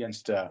crappy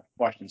against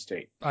Washington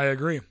State. I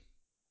agree.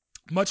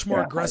 Much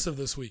more aggressive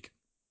this week.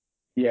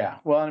 Yeah.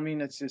 Well, I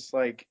mean, it's just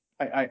like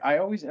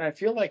I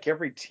feel like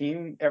every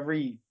team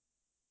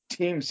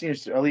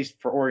seems to, at least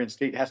for Oregon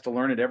State, has to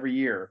learn it every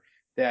year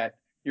that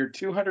your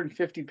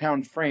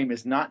 250-pound frame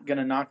is not going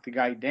to knock the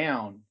guy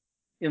down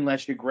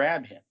unless you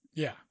grab him.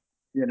 Yeah.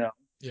 Yeah.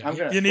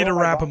 You need to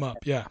wrap him up.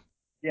 Yeah.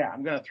 Yeah.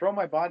 I'm going to throw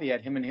my body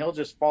at him and he'll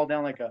just fall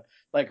down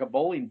like a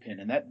bowling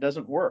pin, and that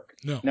doesn't work.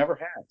 No. Never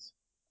has.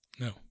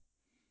 No.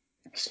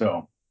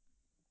 So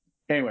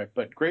anyway,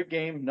 but great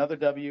game, another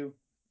W.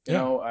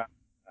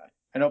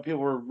 I know people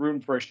were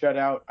rooting for a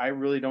shutout. I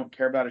really don't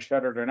care about a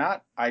shutout or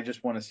not. I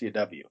just want to see a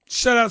W.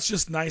 Shutout's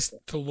just nice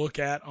to look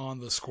at on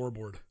the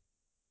scoreboard.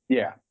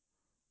 Yeah,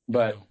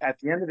 but at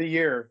the end of the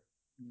year,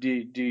 do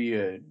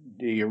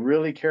you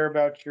really care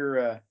about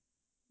your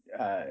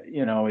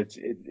those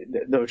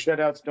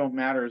shutouts don't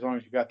matter as long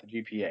as you got the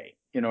GPA.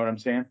 You know what I'm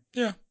saying?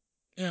 Yeah.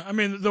 I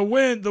mean, the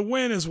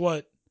win is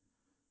what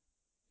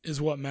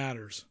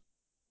matters.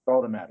 It's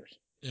all that matters.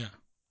 Yeah.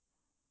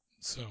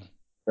 So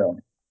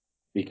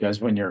because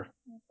when you're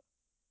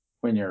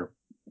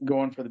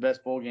going for the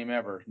best bowl game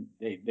ever,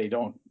 they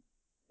don't,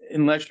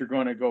 unless you're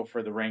going to go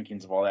for the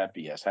rankings of all that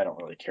BS. I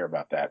don't really care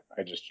about that.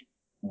 I just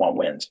want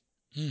wins.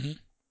 Mm-hmm.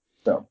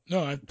 So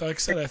no, like I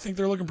said, I think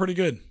they're looking pretty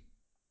good.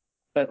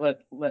 But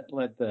let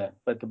the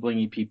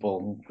blingy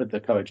people with the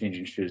color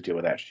changing shoes deal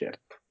with that shit.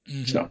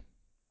 Mm-hmm. So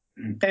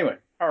anyway,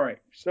 all right.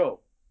 So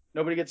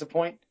nobody gets a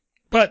point,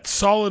 but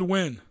solid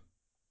win.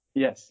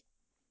 Yes,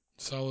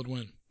 solid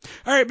win.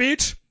 All right,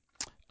 Beach.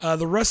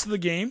 The rest of the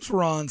games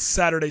were on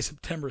Saturday,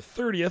 September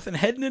 30th, and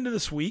heading into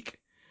this week,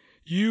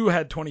 you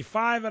had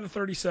 25 out of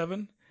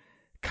 37,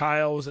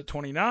 Kyle was at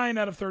 29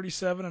 out of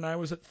 37, and I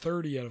was at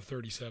 30 out of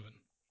 37.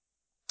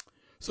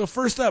 So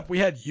first up, we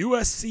had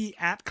USC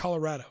at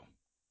Colorado.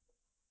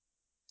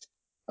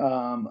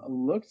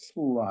 Looks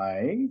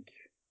like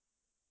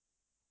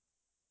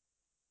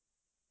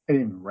I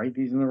didn't even write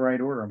these in the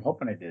right order. I'm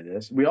hoping I did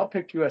this. We all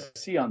picked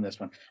USC on this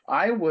one.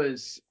 I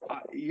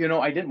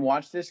didn't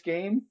watch this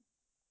game,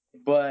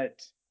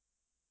 but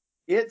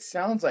it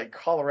sounds like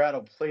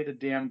Colorado played a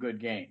damn good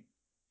game.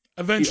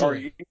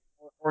 Eventually.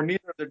 Or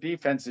neither of their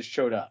defenses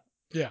showed up.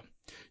 Yeah.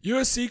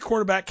 USC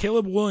quarterback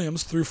Caleb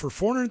Williams threw for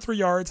 403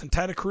 yards and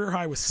tied a career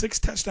high with 6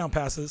 touchdown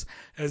passes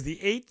as the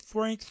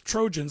 8th-ranked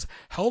Trojans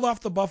held off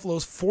the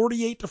Buffaloes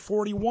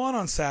 48-41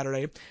 on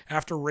Saturday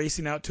after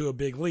racing out to a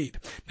big lead.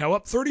 Now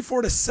up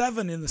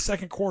 34-7 in the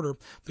second quarter,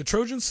 the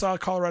Trojans saw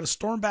Colorado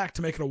storm back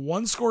to make it a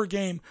one-score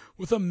game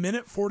with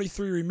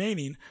 1:43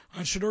 remaining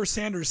on Shedeur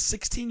Sanders'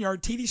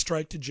 16-yard TD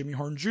strike to Jimmy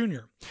Horn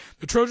Jr.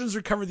 The Trojans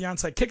recovered the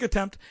onside kick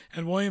attempt,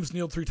 and Williams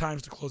kneeled 3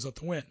 times to close out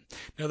the win.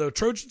 Now, the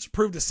Trojans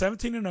improved to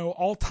 17-0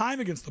 all-time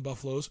against the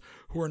Buffaloes,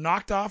 who were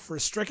knocked off for a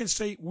second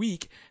straight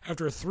week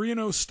after a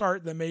 3-0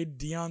 start that made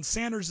Deion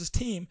Sanders'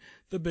 team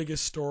the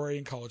biggest story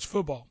in college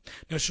football.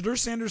 Now, Shedeur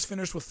Sanders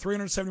finished with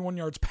 371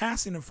 yards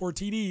passing and 4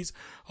 TDs,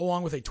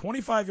 along with a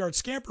 25-yard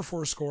scamper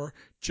for a score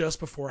just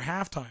before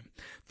halftime.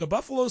 The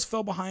Buffaloes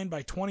fell behind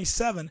by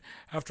 27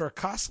 after a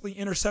costly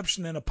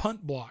interception and a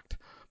punt blocked,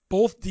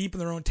 both deep in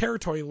their own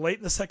territory late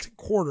in the second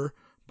quarter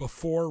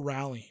before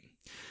rallying.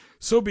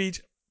 So,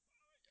 Beach,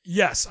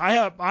 yes,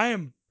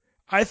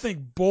 I think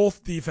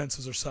both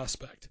defenses are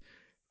suspect.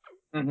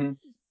 Mm-hmm.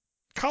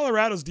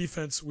 Colorado's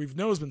defense we've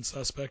known has been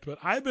suspect, but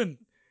I've been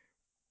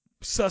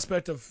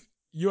suspect of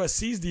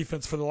USC's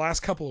defense for the last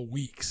couple of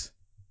weeks.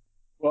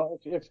 Well,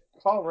 if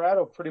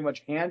Colorado pretty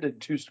much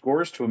handed 2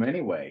 scores to them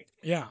anyway.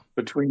 Yeah.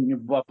 Between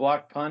a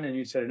blocked punt and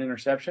you said an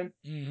interception.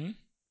 Mm-hmm.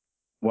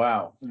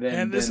 Wow.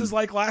 This is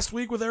like last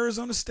week with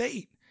Arizona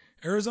State.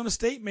 Arizona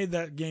State made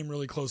that game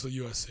really close with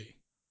USC.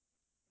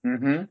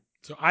 Mm-hmm.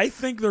 So I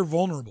think they're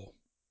vulnerable.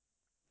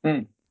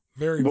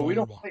 Very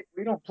vulnerable.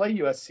 We don't play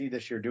USC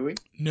this year, do we?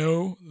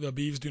 No, the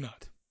Beavs do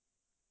not.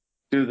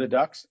 Do the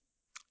Ducks?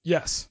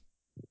 Yes.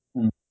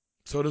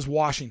 So does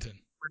Washington.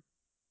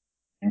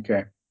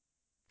 Okay.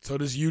 So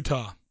does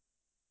Utah.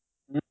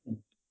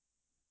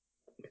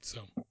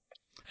 So,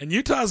 and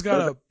Utah's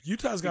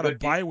got a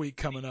bye week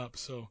coming up,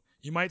 so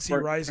you might see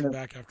Rising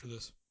back after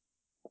this.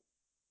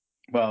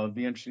 Well, it'd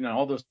be interesting.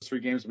 All those 3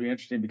 games will be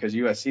interesting because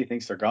USC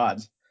thinks they're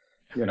gods,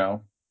 you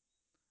know.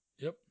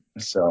 Yep.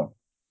 So.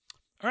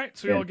 All right,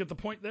 so y'all get the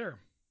point there.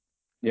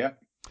 Yeah.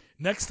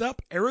 Next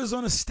up,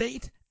 Arizona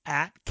State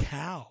at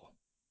Cal.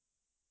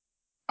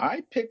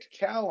 I picked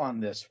Cal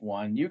on this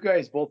one. You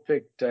guys both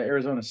picked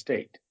Arizona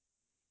State.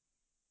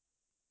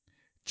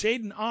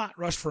 Jaden Ott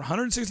rushed for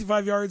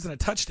 165 yards and a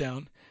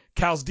touchdown.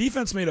 Cal's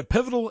defense made a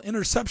pivotal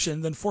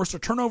interception, then forced a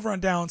turnover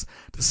on downs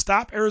to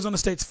stop Arizona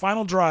State's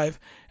final drive,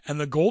 and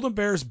the Golden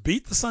Bears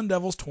beat the Sun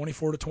Devils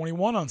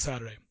 24-21 on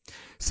Saturday.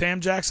 Sam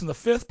Jackson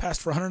V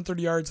passed for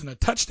 130 yards and a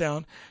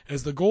touchdown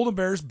as the Golden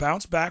Bears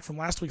bounced back from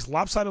last week's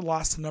lopsided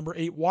loss to number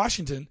 8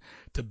 Washington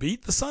to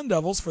beat the Sun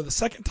Devils for the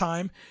second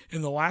time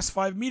in the last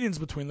 5 meetings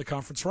between the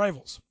conference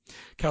rivals.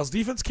 Cal's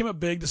defense came up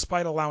big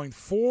despite allowing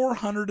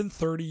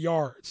 430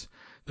 yards.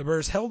 The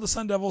Bears held the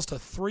Sun Devils to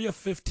 3 of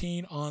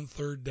 15 on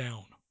third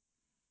down.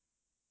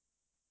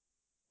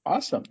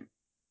 Awesome.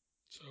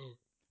 So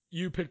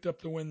you picked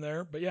up the win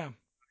there, but yeah.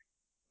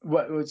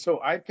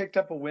 So I picked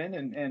up a win,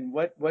 and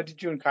what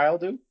did you and Kyle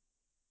do?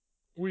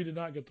 We did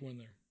not get the win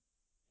there.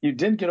 You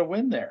didn't get a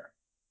win there.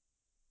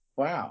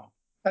 Wow.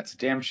 That's a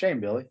damn shame,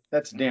 Billy.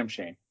 That's a damn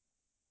shame.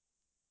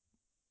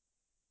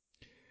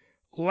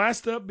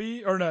 Next up,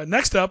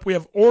 we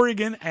have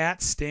Oregon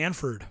at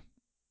Stanford.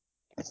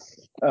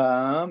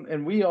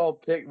 And we all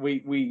picked.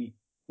 We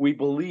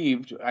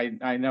believed.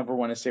 I never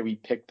want to say we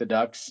picked the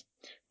Ducks.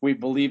 We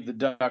believed the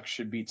Ducks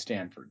should beat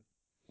Stanford.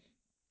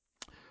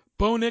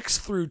 Bo Nix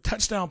threw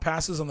touchdown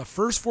passes on the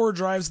first 4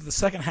 drives of the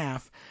second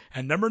half,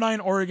 and number 9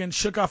 Oregon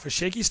shook off a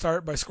shaky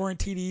start by scoring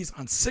TDs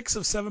on 6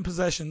 of 7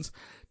 possessions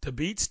to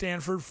beat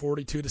Stanford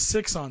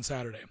 42-6 on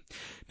Saturday.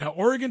 Now,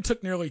 Oregon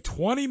took nearly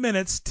 20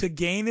 minutes to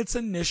gain its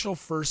initial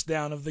first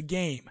down of the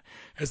game,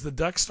 as the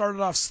Ducks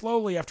started off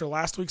slowly after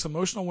last week's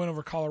emotional win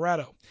over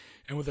Colorado,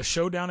 and with a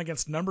showdown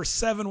against number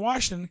 7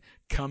 Washington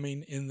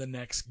coming in the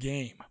next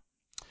game.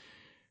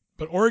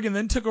 But Oregon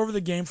then took over the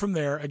game from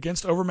there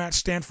against overmatched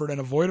Stanford and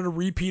avoided a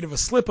repeat of a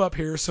slip-up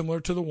here similar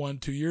to the one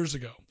 2 years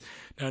ago.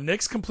 Now,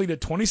 Nix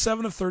completed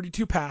 27 of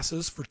 32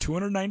 passes for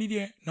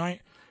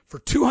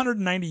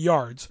 290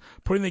 yards,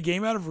 putting the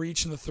game out of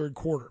reach in the third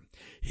quarter.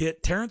 He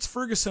hit Terrence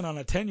Ferguson on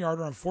a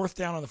 10-yarder on 4th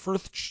down on the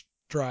first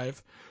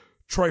drive,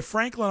 Troy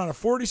Franklin on a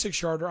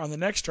 46-yarder on the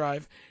next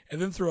drive,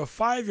 and then threw a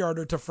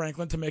 5-yarder to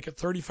Franklin to make it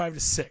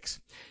 35-6.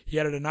 He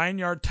added a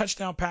 9-yard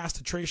touchdown pass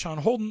to Trayshawn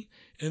Holden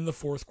in the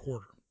fourth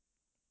quarter.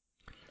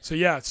 So,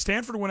 yeah,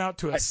 Stanford went out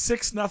to a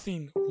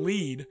 6-0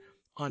 lead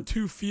on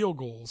 2 field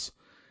goals.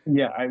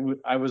 Yeah,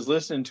 I was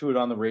listening to it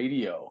on the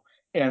radio,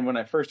 and when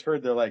I first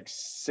heard they're like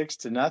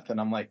 6-0,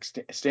 I'm like,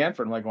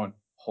 Stanford, I'm like going,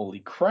 holy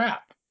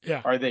crap.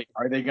 Yeah. Are they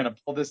going to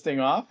pull this thing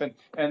off?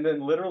 And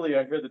then literally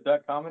I hear the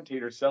Duck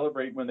commentators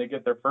celebrate when they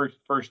get their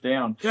first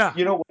down. Yeah.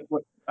 You know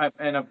what?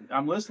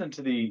 I'm listening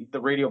to the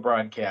radio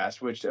broadcast,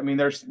 which I mean,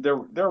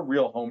 they're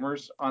real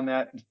homers on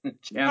that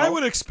channel. I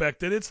would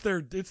expect it. It's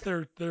their.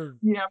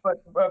 Yeah,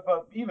 but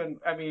even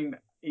I mean,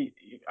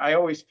 I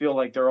always feel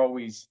like they're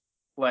always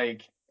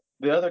like,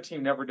 the other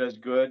team never does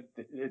good.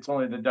 It's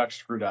only the Ducks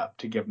screwed up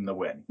to give them the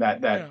win.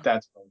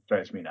 That's what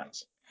drives me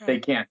nuts. Yeah. They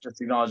can't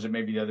just acknowledge that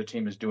maybe the other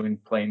team is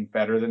playing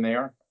better than they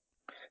are.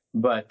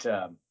 But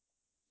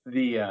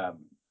the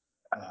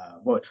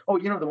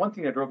one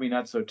thing that drove me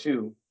nuts though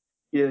too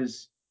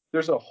is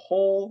there's a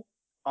whole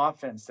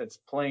offense that's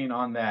playing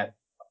on that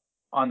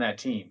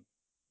team,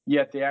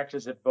 yet they act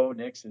as if Bo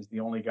Nix is the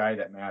only guy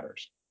that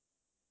matters.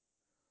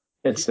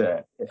 It's he's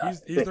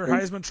their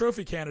Heisman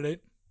Trophy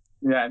candidate.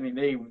 Yeah, I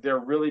mean they're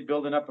really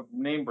building up a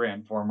name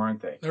brand for him,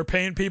 aren't they? They're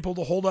paying people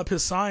to hold up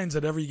his signs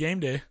at every game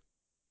day.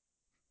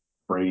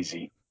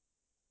 Crazy.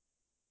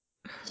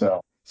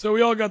 So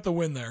we all got the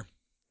win there.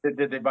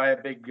 Did they buy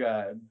a big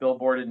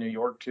billboard in New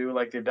York too,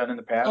 like they've done in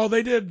the past? Oh,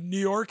 they did New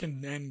York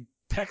and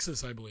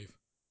Texas, I believe.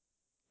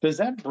 Does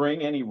that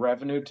bring any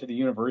revenue to the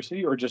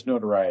university or just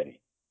notoriety?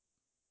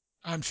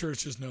 I'm sure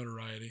it's just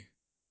notoriety.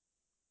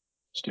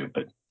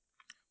 Stupid.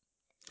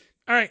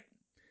 All right.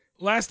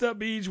 Last up,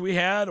 Beach, we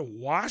had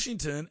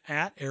Washington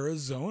at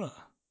Arizona.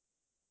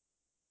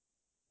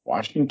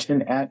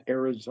 Washington at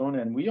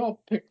Arizona, and we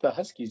all picked the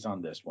Huskies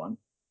on this one.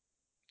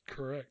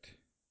 Correct.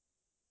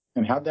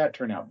 And how'd that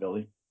turn out,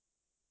 Billy?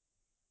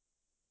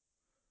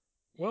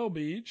 Well,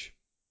 Beach,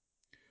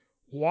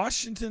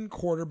 Washington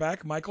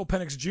quarterback Michael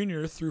Penix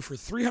Jr. threw for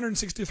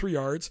 363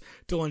 yards.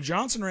 Dylan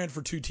Johnson ran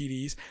for 2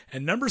 TDs,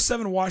 and number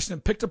 7 Washington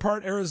picked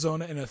apart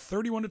Arizona in a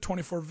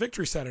 31-24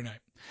 victory Saturday night.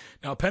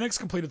 Now, Penix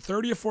completed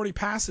 30 of 40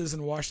 passes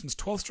in Washington's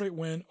 12th straight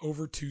win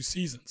over 2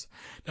 seasons.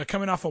 Now,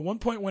 coming off a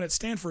 1-point win at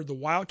Stanford, the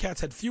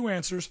Wildcats had few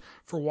answers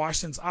for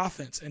Washington's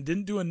offense and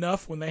didn't do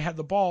enough when they had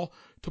the ball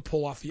to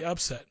pull off the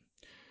upset.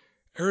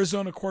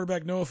 Arizona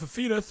quarterback Noah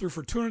Fafita threw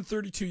for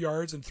 232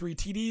 yards and 3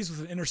 TDs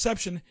with an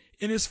interception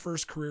in his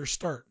first career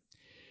start.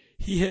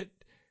 He hit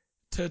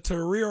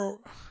Taroa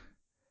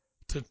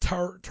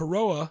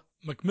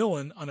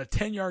McMillan on a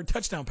 10-yard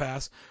touchdown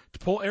pass to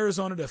pull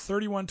Arizona to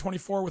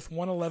 31-24 with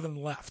 1:11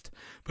 left.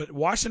 But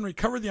Washington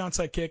recovered the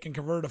onside kick and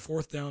converted a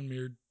 4th down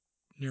near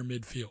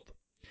midfield.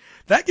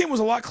 That game was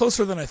a lot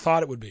closer than I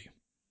thought it would be.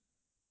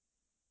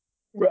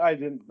 I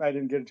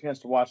didn't get a chance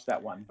to watch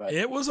that one, but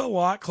it was a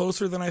lot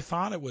closer than I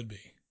thought it would be.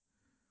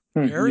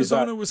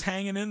 Arizona was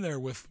hanging in there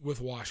with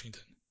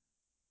Washington.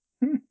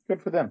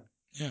 Good for them.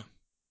 Yeah.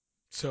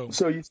 So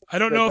I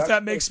don't know if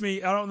that makes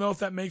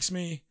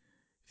me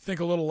think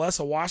a little less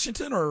of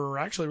Washington, or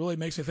actually really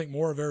makes me think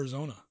more of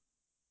Arizona.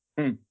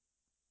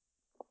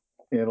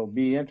 It'll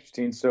be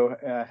interesting. So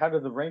how do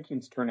the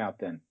rankings turn out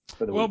then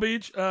for the week?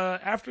 Beach,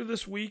 after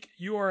this week,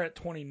 you are at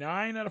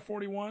 29 out of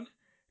 41.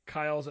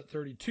 Kyle's at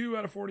 32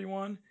 out of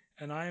 41,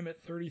 and I am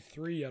at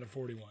 33 out of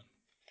 41.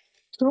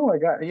 So I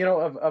got,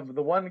 of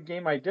the one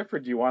game I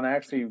differed you on, I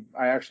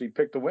actually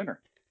picked a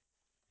winner.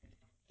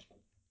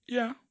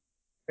 Yeah.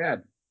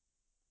 Bad.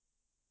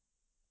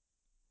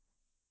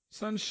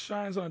 Sun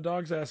shines on a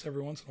dog's ass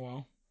every once in a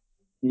while.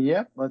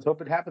 Yep. Let's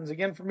hope it happens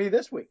again for me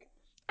this week.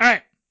 All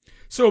right.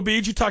 So,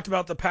 Beej, you talked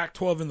about the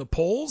Pac-12 in the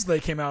polls. They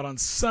came out on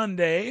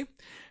Sunday.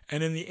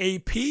 And in the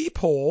AP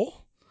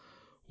poll,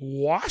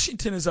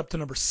 Washington is up to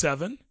number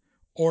 7,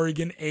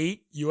 Oregon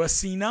 8,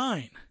 USC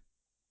 9.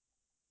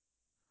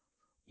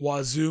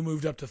 Wazoo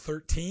moved up to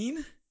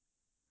 13.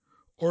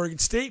 Oregon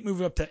State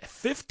moved up to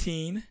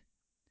 15.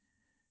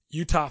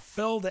 Utah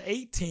fell to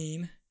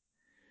 18.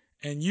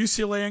 And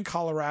UCLA and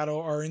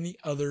Colorado are in the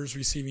others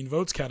receiving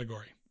votes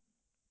category.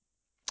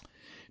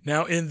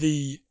 Now, in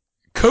the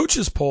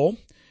coaches poll,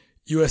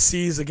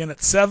 USC is again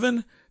at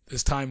 7.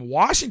 This time,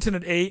 Washington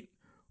at 8.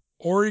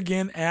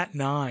 Oregon at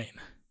 9.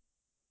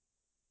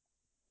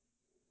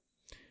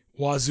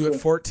 Wazoo at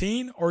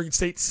 14, Oregon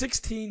State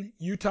 16,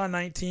 Utah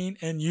 19,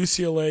 and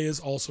UCLA is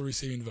also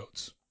receiving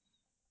votes.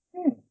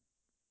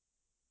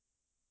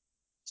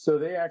 So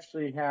they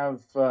actually have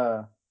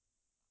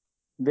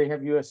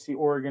USC,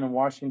 Oregon, and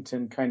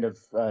Washington kind of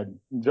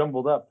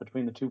jumbled up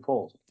between the two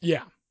polls.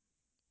 Yeah.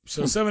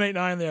 So 7, 8,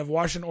 9, they have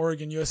Washington,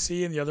 Oregon,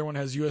 USC, and the other one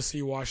has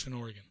USC, Washington,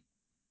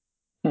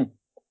 Oregon.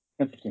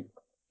 Interesting.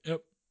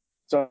 Yep.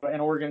 So,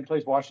 and Oregon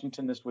plays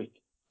Washington this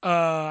week.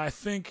 I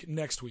think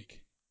next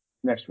week.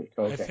 Next week.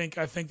 Okay.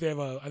 I think they have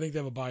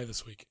a bye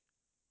this week.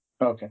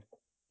 Okay.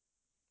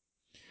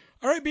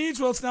 All right, Beach.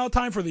 Well, it's now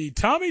time for the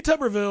Tommy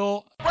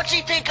Tuberville. What's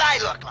he think I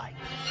look like?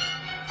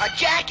 A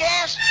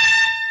jackass?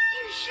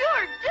 You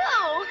sure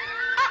do.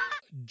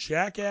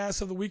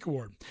 Jackass of the Week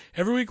Award.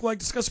 Every week, we like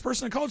to discuss a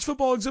person in college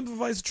football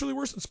exemplifies the truly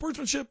worst in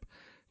sportsmanship,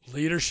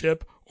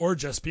 leadership, or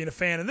just being a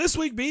fan. And this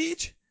week,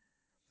 Beach,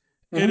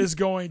 it is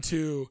going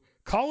to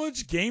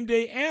college game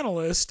day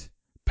analyst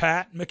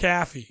Pat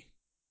McAfee.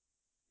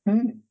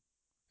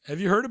 Have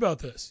you heard about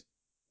this?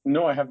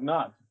 No, I have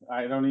not.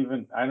 I don't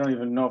even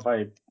know if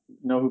I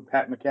know who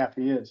Pat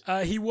McAfee is.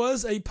 He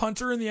was a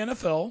punter in the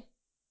NFL,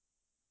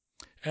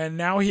 and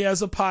now he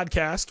has a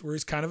podcast where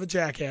he's kind of a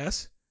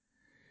jackass.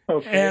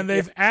 Okay. And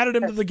they've added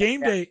him to the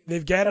game day.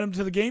 They've added him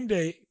to the game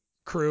day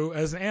crew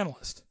as an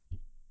analyst.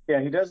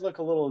 Yeah, he does look has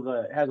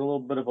a little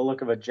bit of a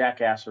look of a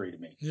jackassery to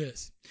me.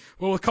 Yes.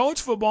 Well, with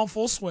college football in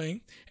full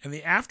swing and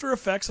the after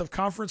effects of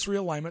conference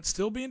realignment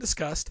still being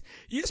discussed,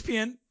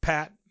 ESPN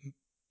Pat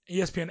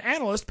ESPN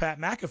analyst Pat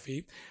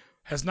McAfee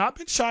has not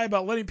been shy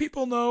about letting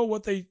people know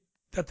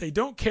that they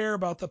don't care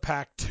about the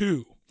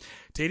Pac-2.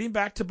 Dating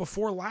back to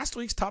before last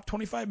week's top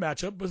 25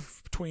 matchup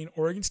between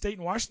Oregon State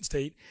and Washington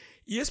State,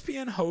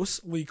 ESPN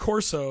hosts Lee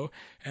Corso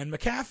and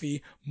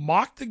McAfee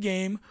mocked the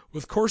game,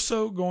 with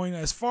Corso going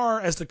as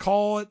far as to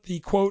call it the,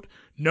 quote,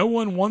 "no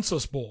one wants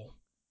us bowl."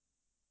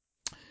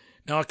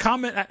 Now, a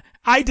comment,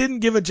 I didn't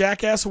give a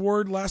Jackass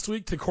award last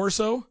week to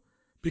Corso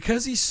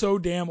because he's so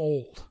damn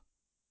old.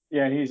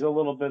 Yeah, he's a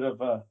little bit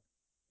of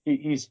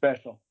he's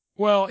special.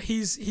 Well,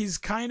 he's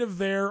kind of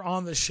there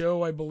on the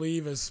show, I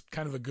believe, as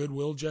kind of a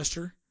goodwill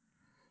gesture.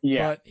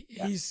 Yeah. But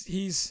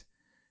he's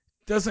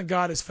doesn't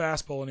got his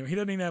fastball anymore. He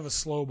doesn't even have a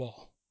slow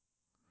ball.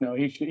 No,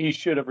 he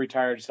should have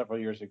retired several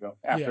years ago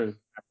after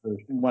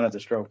one of the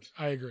strokes.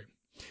 I agree.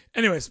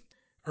 Anyways,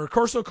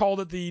 Corso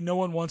called it the "no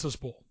one wants us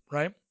bowl,"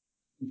 right?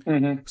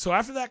 Mm-hmm. So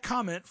after that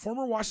comment,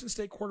 former Washington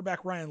State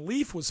quarterback Ryan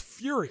Leaf was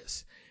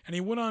furious, and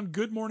he went on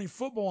Good Morning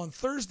Football on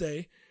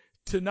Thursday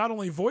to not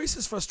only voice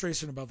his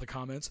frustration about the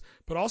comments,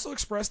 but also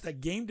express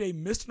that Game Day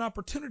missed an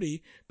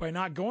opportunity by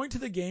not going to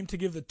the game to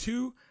give the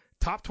two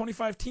top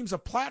 25 teams a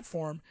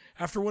platform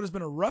after what has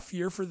been a rough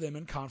year for them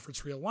in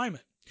conference realignment.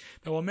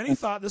 Now, while many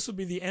thought this would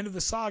be the end of the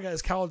saga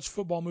as college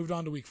football moved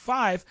on to Week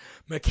 5,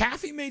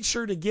 McAfee made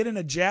sure to get in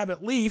a jab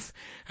at Leaf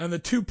and the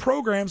two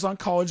programs on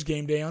College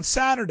Game Day on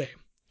Saturday.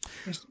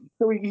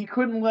 So he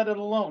couldn't let it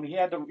alone. He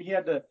had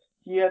to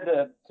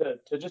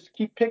just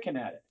keep picking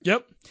at it.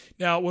 Yep.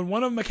 Now, when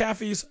one of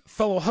McAfee's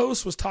fellow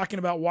hosts was talking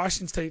about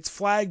Washington State's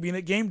flag being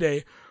at game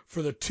day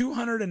for the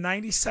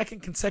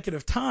 292nd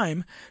consecutive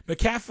time,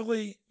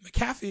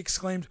 McAfee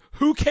exclaimed,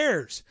 "Who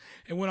cares?"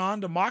 and went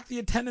on to mock the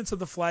attendance of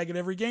the flag at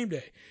every game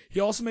day. He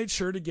also made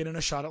sure to get in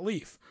a shot at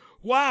Leaf.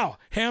 "Wow,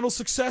 handle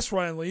success,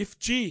 Ryan Leaf.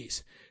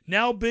 Geez,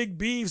 now big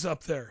Beavs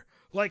up there.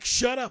 Like,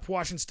 shut up,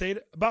 Washington State.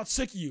 About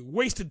sick of you.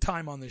 Wasted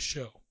time on this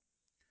show."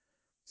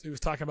 So he was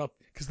talking about,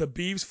 because the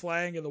Beavs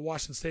flag and the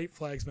Washington State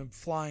flag's been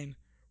flying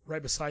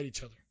right beside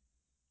each other.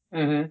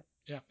 Mm-hmm.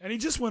 Yeah, and he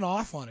just went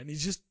off on it.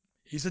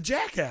 He's a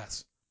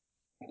jackass.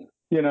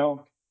 You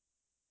know,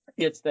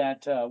 it's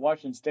that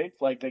Washington State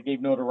flag that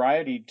gave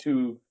notoriety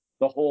to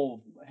the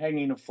whole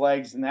hanging of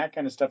flags and that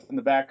kind of stuff in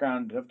the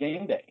background of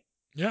game day.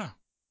 Yeah.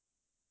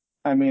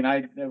 I mean,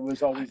 it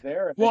was always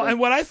there. Well, and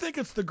what I think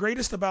it's the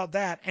greatest about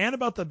that and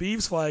about the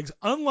Beavs flags,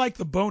 unlike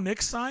the Bo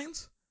Nix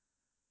signs,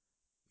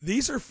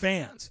 these are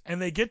fans, and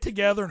they get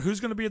together, and who's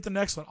going to be at the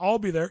next one? I'll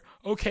be there.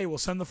 Okay, we'll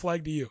send the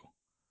flag to you.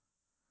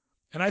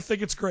 And I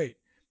think it's great.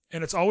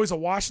 And it's always a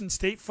Washington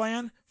State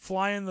fan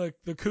flying the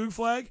Coug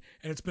flag,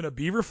 and it's been a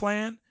Beaver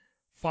fan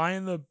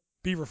flying the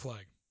Beaver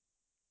flag.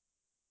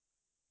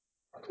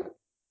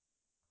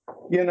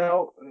 You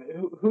know,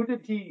 who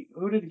did he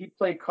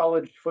play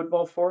college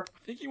football for?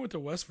 I think he went to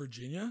West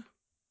Virginia.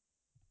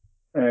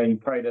 He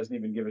probably doesn't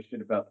even give a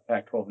shit about the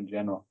Pac-12 in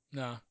general.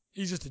 No,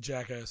 he's just a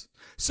jackass.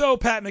 So,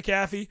 Pat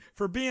McAfee,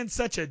 for being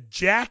such a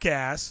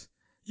jackass,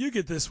 you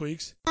get this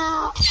week's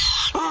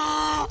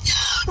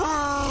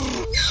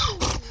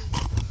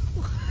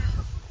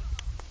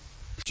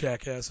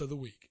Jackass of the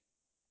Week.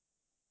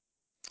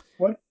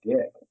 What a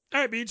dick.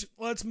 All right, Beach,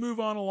 let's move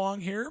on along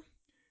here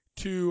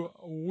to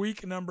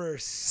week number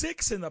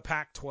 6 in the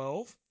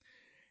Pac-12.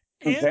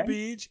 Okay. And,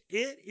 Beach,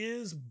 it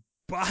is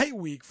bye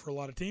week for a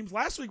lot of teams.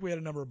 Last week we had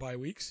a number of bye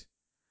weeks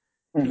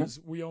because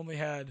we only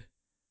had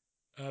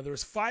there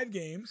was 5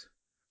 games,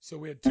 so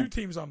we had 2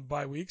 teams on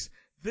bye weeks.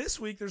 This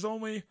week there's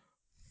only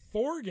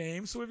 4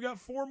 games, so we've got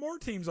 4 more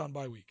teams on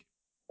bye week.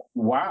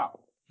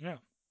 Wow. Yeah.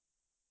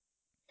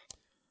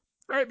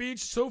 All right, Beach.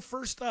 So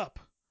first up,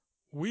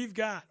 we've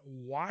got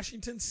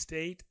Washington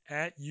State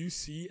at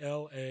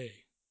UCLA.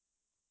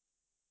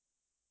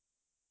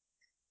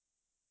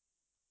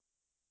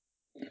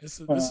 This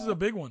is a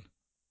big one.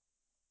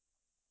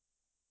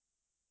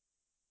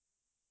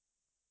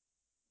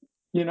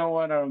 You know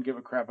what? I don't give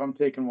a crap. I'm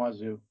taking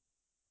Wazoo.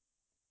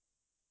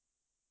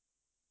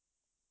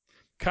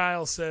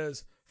 Kyle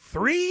says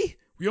 3?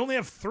 We only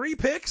have 3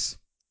 picks?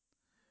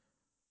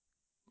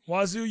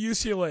 Wazoo,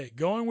 UCLA.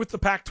 Going with the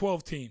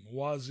Pac-12 team.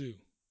 Wazoo.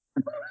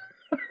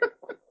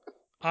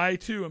 I,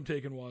 too, am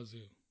taking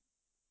Wazoo.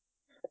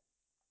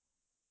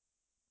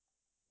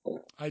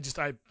 I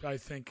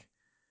think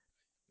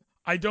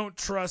I don't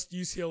trust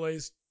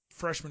UCLA's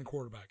freshman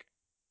quarterback.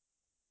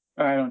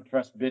 I don't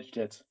trust bitch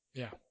tits.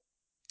 Yeah.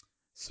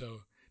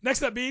 So,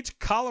 next up, Beach,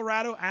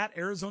 Colorado at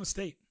Arizona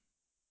State.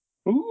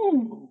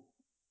 Ooh.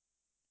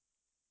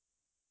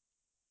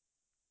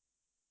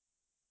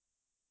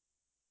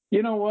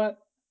 You know what?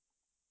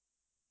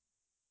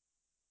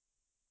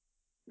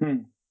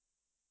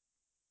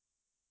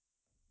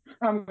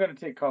 I'm going to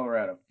take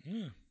Colorado.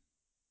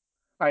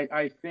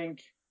 I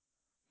think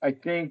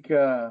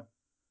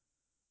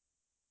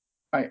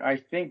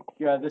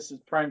this is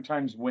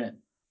Primetime's win.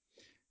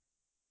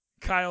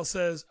 Kyle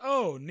says,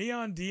 "Oh,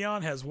 Neon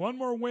Dion has one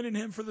more win in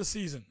him for the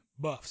season."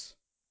 Buffs.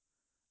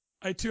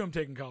 I, too, am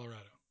taking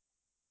Colorado.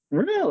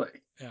 Really?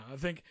 Yeah, I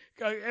think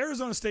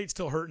Arizona State's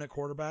still hurting at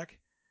quarterback.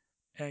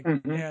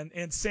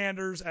 And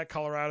Sanders at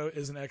Colorado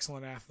is an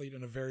excellent athlete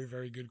and a very,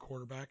 very good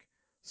quarterback.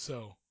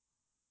 So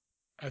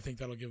I think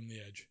that'll give him the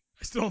edge.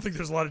 I still don't think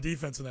there's a lot of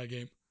defense in that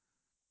game.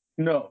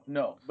 No,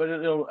 but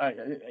it'll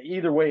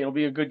either way, it'll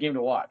be a good game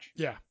to watch.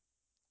 Yeah.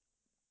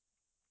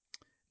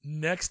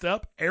 Next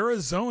up,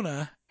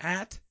 Arizona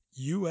at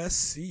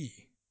USC.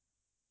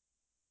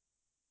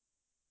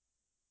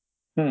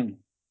 We're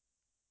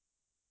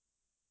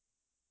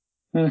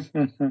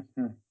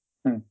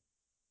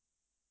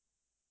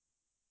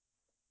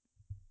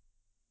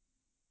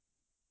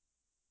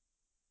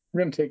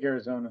going to take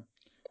Arizona.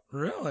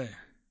 Really?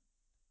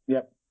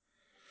 Yep.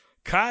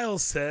 Kyle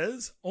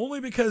says,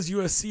 only because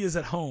USC is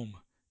at home.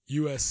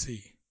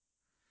 USC.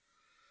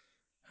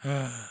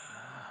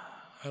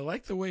 I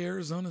like the way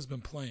Arizona's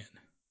been playing.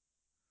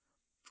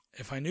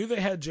 If I knew they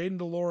had Jaden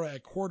DeLora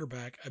at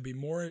quarterback, I'd be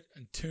more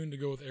in tune to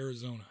go with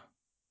Arizona.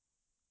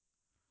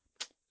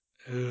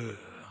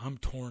 I'm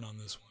torn on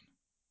this one.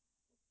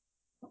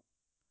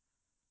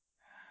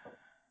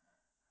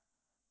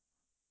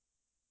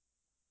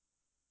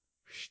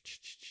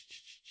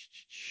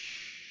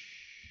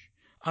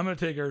 I'm going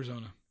to take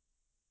Arizona.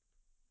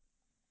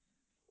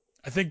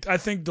 I think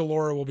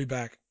DeLora will be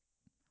back.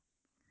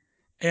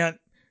 And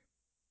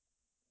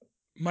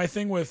my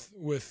thing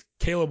with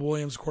Caleb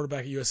Williams,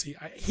 quarterback at USC,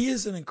 he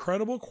is an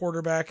incredible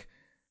quarterback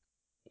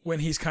when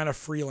he's kind of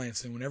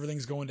freelancing, when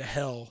everything's going to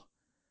hell,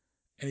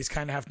 and he's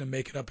kind of having to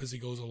make it up as he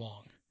goes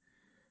along.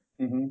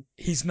 Mm-hmm.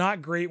 He's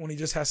not great when he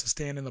just has to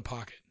stand in the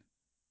pocket.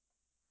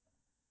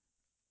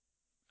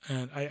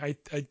 And I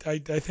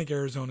think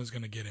Arizona's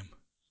going to get him.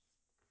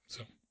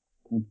 So,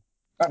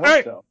 I hope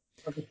right. so.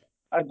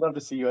 I'd love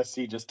to see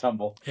USC just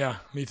tumble. Yeah,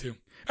 me too.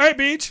 All right,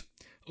 Beach.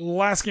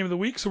 Last game of the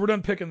week. So we're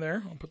done picking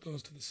there. I'll put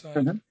those to the side.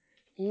 Mm-hmm.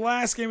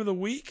 Last game of the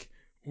week,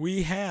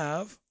 we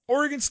have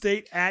Oregon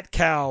State at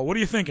Cal. What are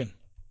you thinking?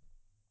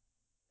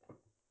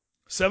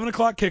 7:00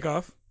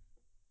 kickoff.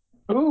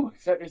 Ooh,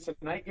 it's a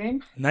night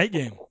game? Night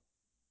game.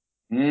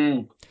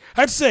 I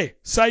I have to say,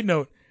 side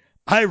note,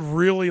 I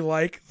really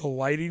like the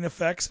lighting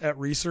effects at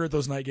Reeser at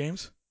those night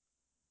games.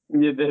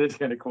 Yeah, that is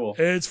kind of cool.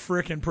 It's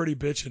freaking pretty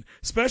bitchin'.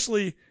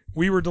 Especially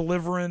we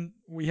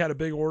had a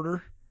big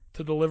order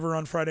to deliver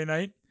on Friday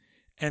night,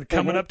 and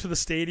coming up to the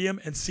stadium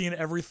and seeing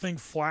everything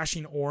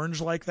flashing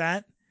orange like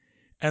that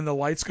and the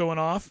lights going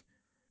off,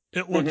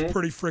 it looked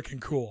pretty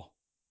freaking cool.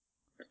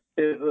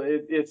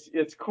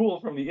 It's cool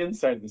from the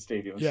inside of the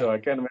stadium, so I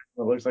kind of imagine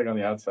what it looks like on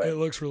the outside. It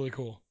looks really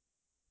cool.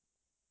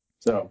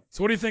 So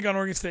what do you think on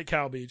Oregon State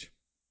Cal, Beach?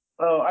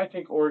 Oh, I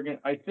think Oregon.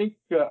 I think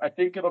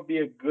it'll be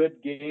a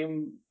good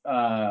game.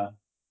 I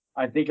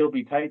think it'll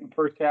be tight in the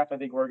first half. I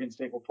think Oregon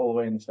State will pull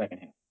away in the second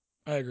half.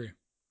 I agree.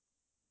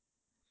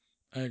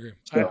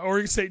 So.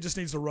 Oregon State just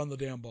needs to run the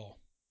damn ball.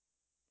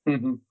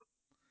 Mm-hmm.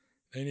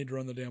 They need to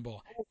run the damn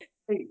ball.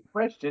 Hey,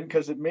 question,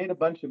 because it made a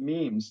bunch of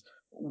memes.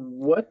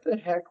 What the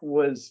heck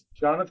was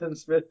Jonathan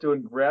Smith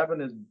doing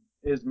grabbing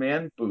his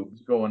man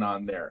boobs going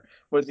on there?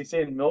 Was he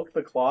saying milk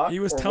the clock? He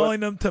was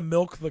telling them to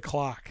milk the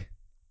clock.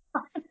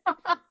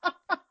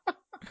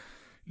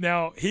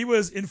 Now, he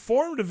was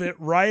informed of it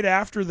right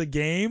after the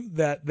game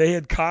that they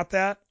had caught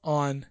that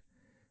on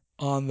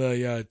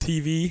the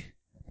TV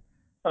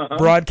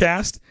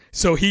broadcast,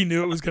 so he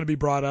knew it was going to be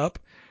brought up.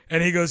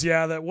 And he goes,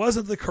 yeah, that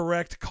wasn't the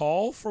correct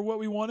call for what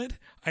we wanted.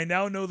 I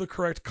now know the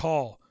correct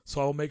call,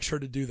 so I'll make sure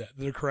to do that.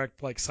 The correct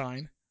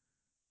sign.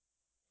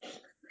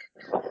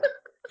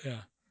 Yeah.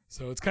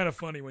 So it's kind of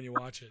funny when you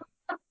watch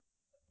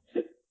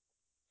it.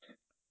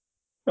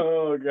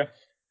 Oh, God.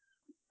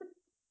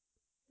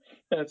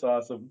 That's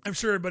awesome. I'm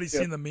sure everybody's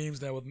seen the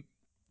memes now with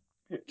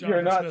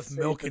Jonathan Smith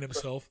milking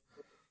himself.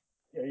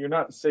 Yeah, you're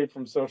not safe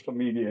from social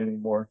media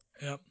anymore.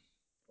 Yep.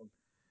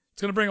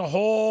 It's going to bring a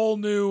whole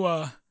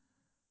new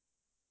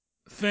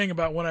thing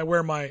about when I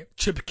wear my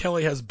Chip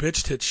Kelly has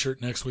bitch tits shirt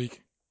next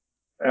week.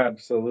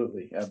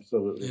 Absolutely.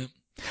 Yeah.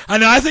 I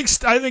know. I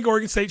think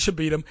Oregon State should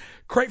beat them.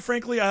 Quite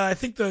frankly, I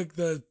think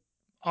the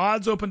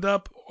odds opened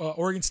up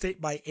Oregon State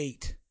by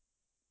 8.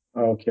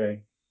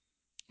 Okay.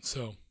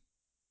 So,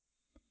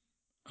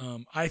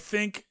 I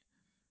think,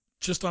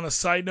 just on a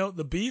side note,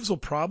 the Beavs will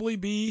probably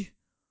be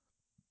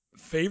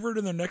favored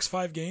in their next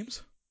 5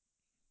 games.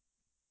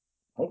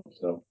 Hope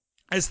so.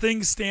 As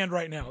things stand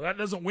right now. That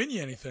doesn't win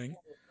you anything.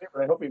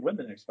 I hope we win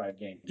the next 5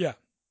 games. Yeah.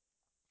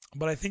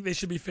 But I think they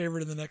should be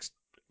favored in the next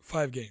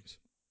 5 games.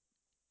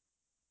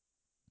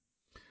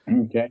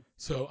 Okay.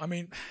 So, I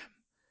mean,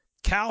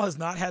 Cal has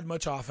not had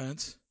much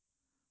offense.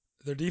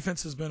 Their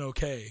defense has been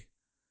okay.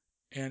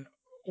 And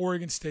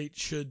Oregon State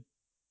should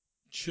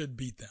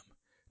beat them.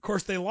 Of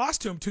course, they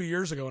lost to them 2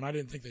 years ago, and I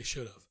didn't think they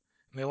should have.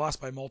 And they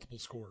lost by multiple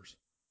scores.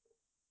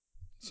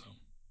 So.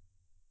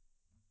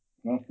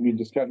 Well, we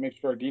just got to make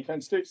sure our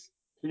defense sticks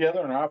together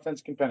and our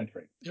offense can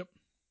penetrate. Yep.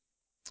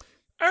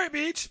 All right,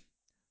 Beach.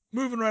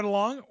 Moving right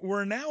along.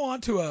 We're now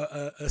on to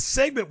a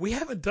segment we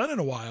haven't done in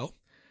a while.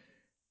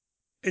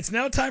 It's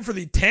now time for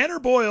the Tanner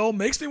Boyle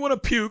Makes Me Want to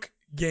Puke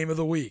Game of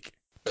the Week.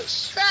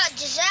 Crud,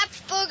 does that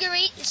booger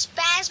eating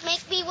spaz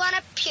make me want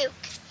to puke?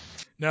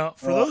 Now,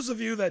 for those of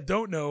you that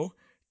don't know,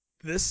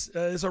 this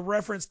is a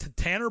reference to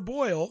Tanner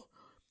Boyle,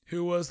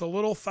 who was the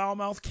little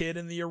foul-mouthed kid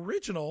in the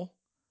original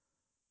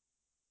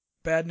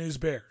Bad News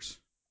Bears.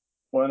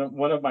 One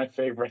of my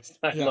favorites.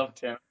 I love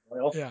Tanner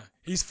Boyle. Yeah,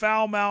 he's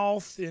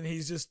foul-mouthed and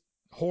he's just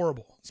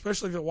horrible,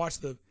 especially if you watch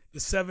the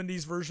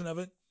 70s version of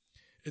it.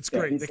 It's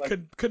great. They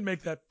couldn't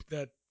make that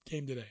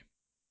game today.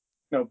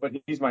 No, but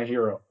he's my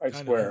hero. I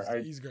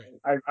swear. He's great.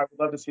 I would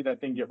love to see that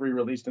thing get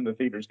re-released in the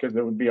theaters because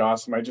it would be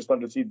awesome. I just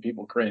love to see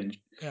people cringe.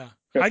 Yeah.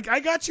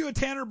 I got you a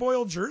Tanner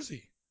Boyle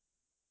jersey.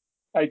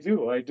 I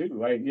do. I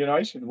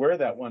should wear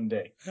that one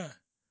day. Yeah.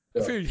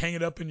 So. I figured you'd hang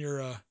it up in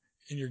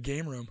your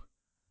game room.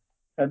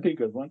 That'd be a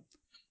good one.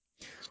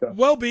 So.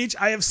 Well, Beach,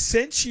 I have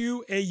sent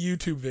you a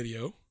YouTube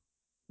video.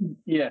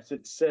 Yes,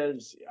 it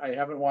says, I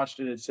haven't watched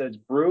it. It says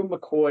Brew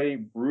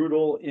McCoy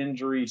brutal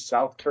injury,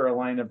 South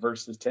Carolina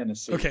versus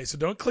Tennessee. Okay, so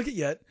don't click it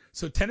yet.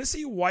 So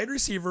Tennessee wide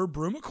receiver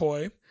Brew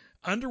McCoy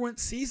underwent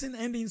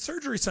season-ending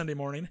surgery Sunday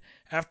morning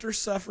after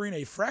suffering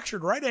a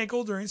fractured right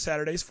ankle during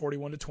Saturday's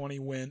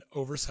 41-20 win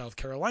over South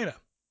Carolina.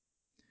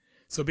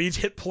 So Beach,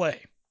 hit play.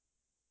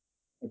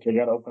 Okay,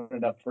 got to open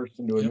it up first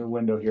into a new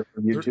window here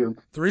for YouTube.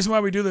 The reason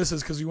why we do this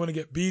is because we want to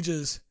get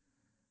Beach's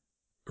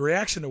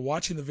reaction to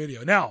watching the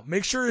video. Now,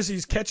 make sure as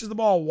he catches the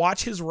ball,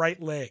 watch his right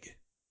leg.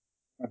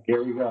 Okay,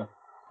 here we go.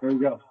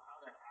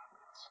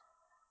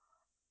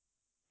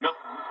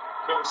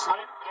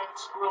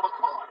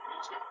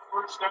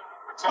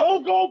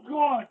 Oh,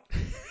 God.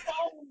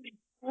 Holy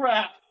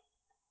crap.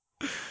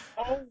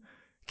 Oh.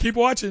 Keep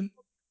watching.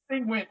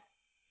 Thing went,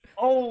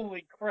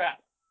 holy crap.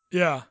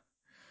 Yeah.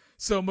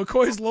 So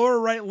McCoy's lower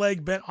right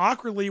leg bent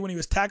awkwardly when he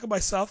was tackled by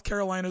South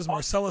Carolina's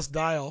Marcellus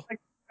Dial. Like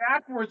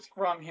backwards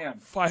from him.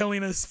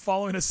 Following a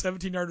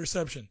 17-yard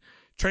reception.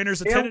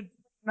 Trainers attended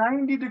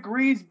 90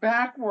 degrees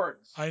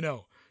backwards. I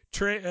know.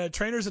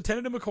 Trainers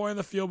attended to McCoy on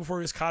the field before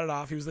he was carted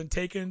off. He was then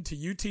taken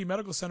to UT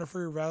Medical Center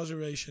for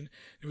evaluation.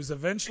 He was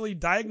eventually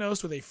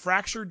diagnosed with a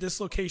fractured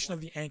dislocation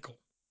of the ankle.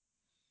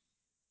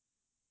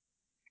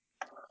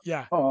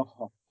 Yeah.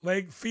 Oh.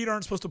 Feet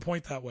aren't supposed to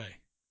point that way.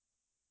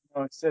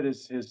 Oh, it said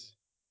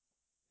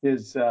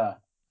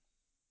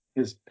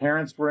his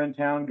parents were in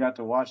town, got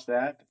to watch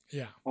that.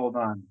 Yeah. Hold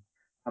on.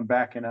 I'm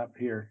backing up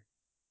here.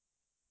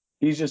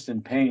 He's just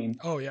in pain.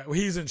 Oh, yeah. Well,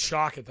 he's in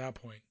shock at that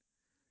point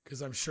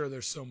because I'm sure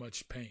there's so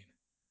much pain.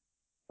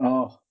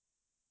 Oh.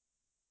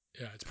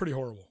 Yeah, it's pretty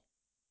horrible.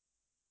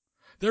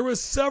 There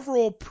was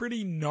several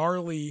pretty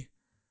gnarly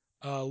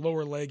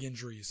lower leg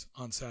injuries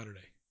on Saturday.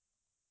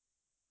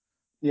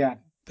 Yeah.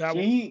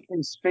 He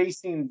is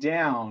facing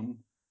down.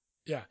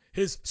 Yeah.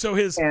 He's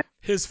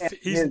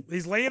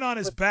laying on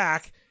his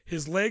back.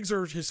 His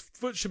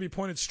foot should be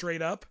pointed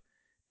straight up,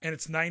 and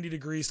it's 90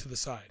 degrees to the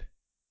side.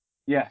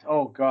 Yeah.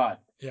 Oh God.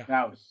 Yeah.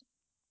 That was.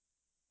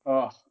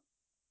 Oh.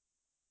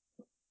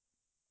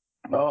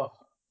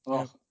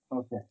 Yeah.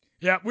 Okay.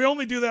 Yeah, we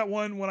only do that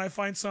one when I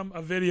find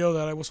a video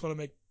that I just want to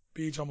make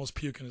Beach almost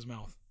puke in his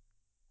mouth.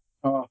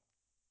 Oh.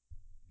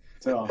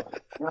 So.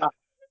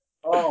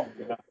 Oh.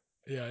 Yeah.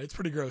 Yeah, it's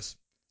pretty gross.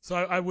 So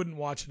I wouldn't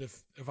watch it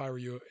if I were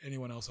you,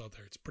 anyone else out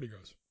there. It's pretty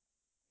gross.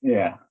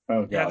 Yeah.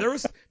 Oh God. Yeah,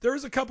 there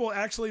was a couple.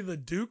 Actually, the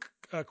Duke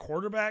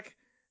quarterback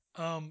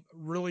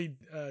really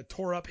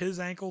tore up his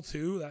ankle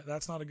too.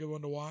 That's not a good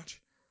one to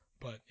watch.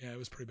 But yeah, it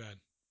was pretty bad.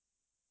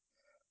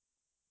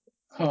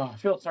 Oh, I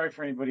feel sorry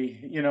for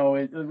anybody.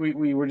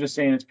 We were just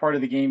saying it's part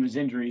of the game is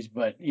injuries,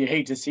 but you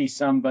hate to see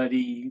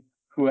somebody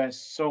who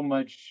has so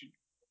much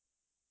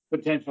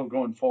potential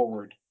going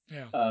forward.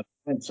 Yeah.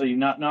 And so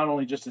not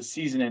only just a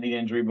season-ending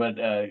injury, but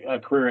a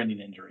career-ending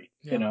injury.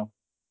 Yeah.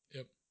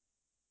 Yep.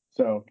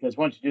 So, because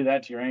once you do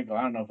that to your ankle,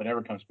 I don't know if it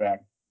ever comes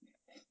back.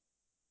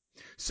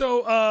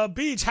 So,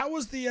 Beach, how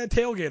was the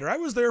tailgater? I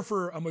was there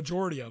for a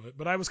majority of it,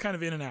 but I was kind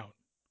of in and out.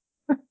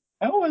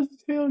 How was the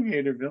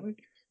tailgater, Billy?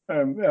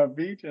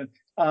 Beach.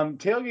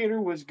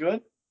 Tailgater was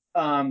good.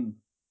 I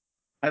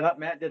thought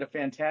Matt did a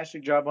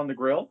fantastic job on the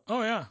grill.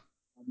 Oh yeah.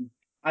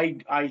 I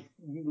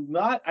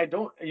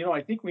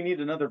think we need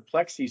another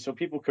plexi so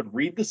people could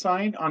read the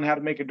sign on how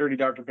to make a dirty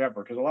Dr.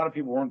 Pepper because a lot of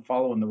people weren't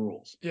following the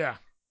rules. Yeah.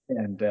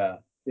 And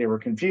they were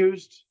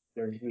confused.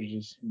 There's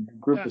just a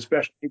group of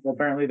special people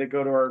apparently that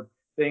go to our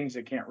things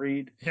that can't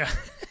read. Yeah.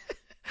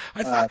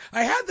 I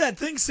had that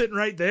thing sitting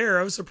right there.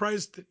 I was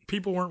surprised that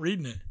people weren't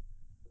reading it.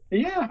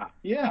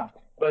 Yeah.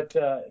 But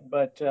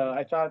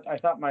I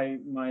thought my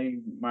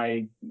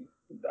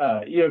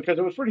because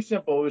it was pretty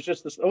simple. It was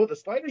just the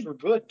sliders were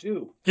good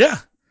too. Yeah.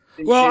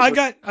 Well, I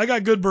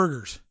got good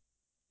burgers.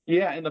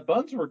 Yeah, and the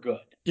buns were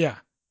good. Yeah.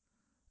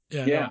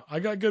 No, I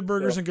got good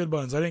burgers and good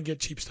buns. I didn't get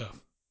cheap stuff.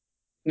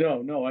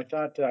 No. I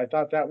thought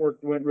that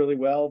went really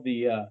well.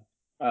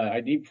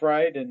 I deep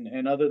fried,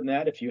 and other than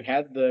that, if you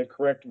had the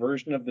correct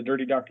version of the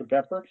Dirty Dr.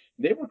 Pepper,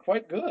 they were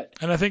quite good.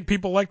 And I think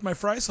people liked my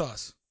fry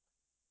sauce.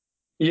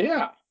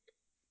 Yeah.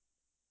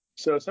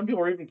 So some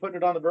people were even putting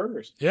it on the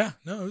burgers. Yeah,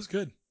 no, it was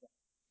good.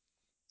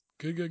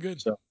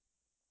 Good.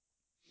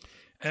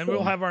 And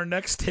we'll have our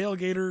next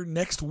tailgater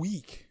next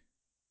week.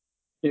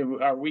 Yeah,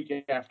 our week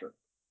after.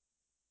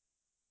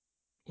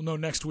 Well, no,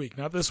 next week.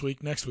 Not this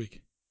week, next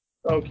week.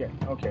 Okay.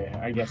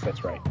 I guess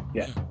that's right.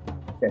 Yeah.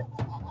 Okay.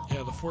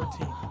 Yeah, the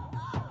 14th.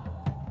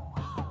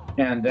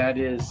 And that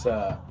is,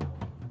 who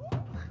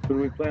do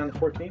we play on the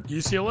 14th?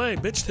 UCLA,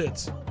 bitch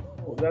tits.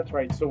 Oh, that's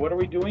right. So what are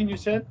we doing, you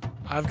said?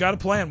 I've got a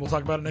plan. We'll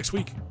talk about it next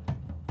week.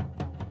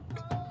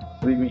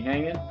 Leave me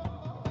hanging?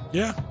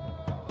 Yeah.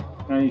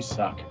 No, you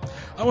suck.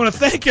 I want to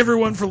thank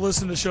everyone for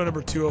listening to show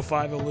number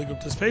 205 of Legal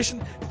Participation.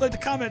 If you'd like to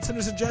comment, send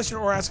a suggestion,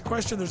 or ask a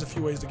question, there's a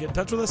few ways to get in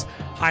touch with us.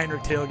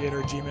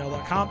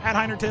 HeinrichTailgater@gmail.com, at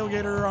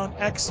HeinrichTailgater on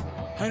X,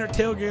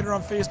 HeinrichTailgater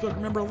on Facebook.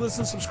 Remember,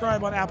 listen,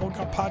 subscribe on Apple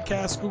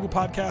Podcasts, Google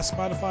Podcasts,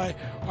 Spotify,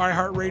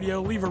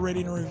 iHeartRadio. Leave a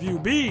rating and review.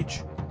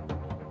 Beach.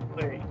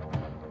 Hey.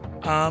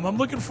 I'm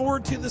looking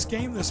forward to this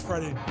game this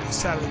Saturday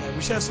night.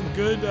 We should have some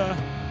good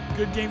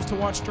games to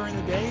watch during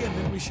the day, and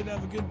then we should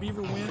have a good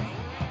Beaver win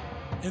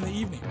in the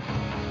evening.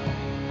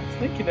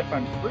 Thinking if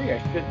I'm free, I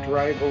should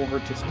drive over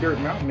to Spirit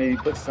Mountain, maybe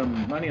put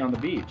some money on the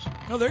beach.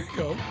 Oh, there you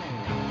go.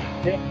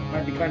 Yeah,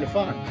 might be kind of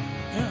fun.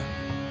 Yeah.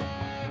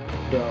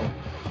 So,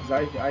 'cause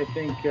I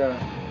think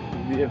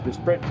if the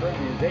spread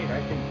currently is 8,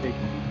 I think they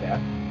can beat that.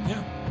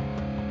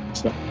 Yeah.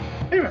 So,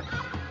 anyway,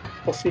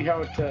 we'll see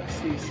how it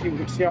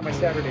see how my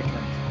Saturday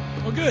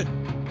turns. Well, good.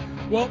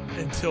 Well,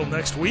 until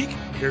next week,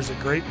 here's a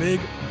great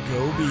big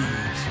Go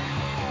Beavs.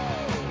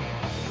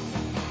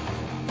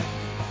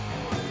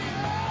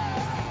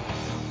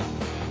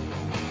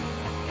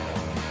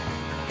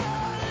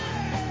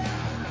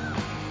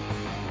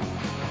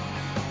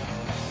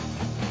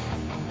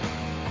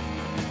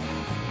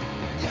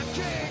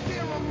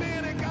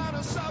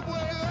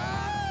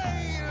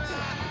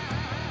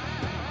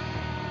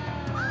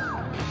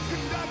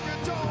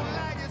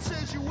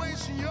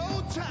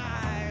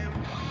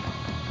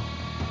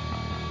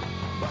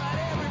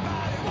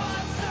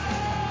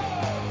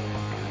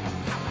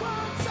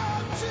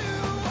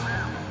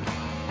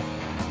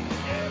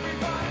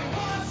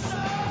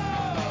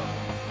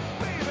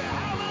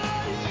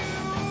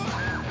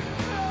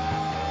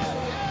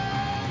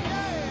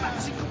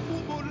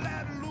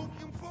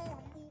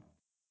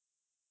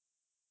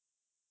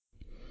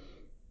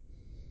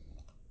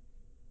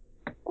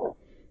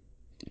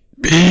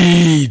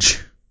 Beach.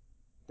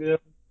 Yeah.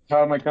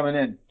 How am I coming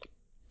in?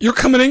 You're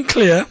coming in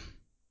clear.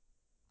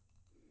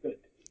 Good.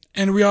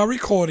 And we are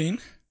recording.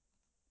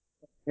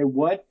 Hey,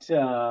 what?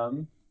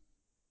 You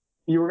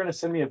were going to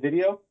send me a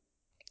video?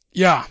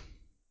 Yeah.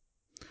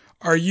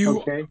 Are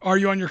you Okay.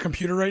 on your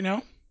computer right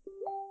now?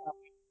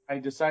 I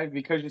decided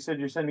because you said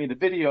you're sending me the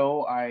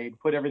video, I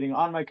put everything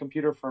on my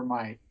computer for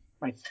my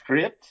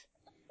script,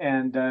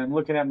 and I'm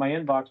looking at my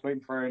inbox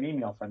waiting for an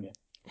email from you.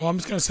 Well, I'm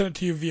just going to send it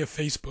to you via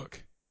Facebook.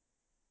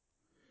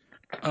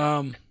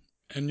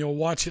 And you'll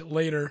watch it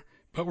later,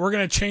 but we're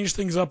going to change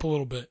things up a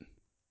little bit.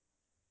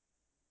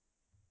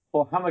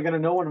 Well, how am I going to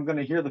know when I'm going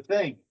to hear the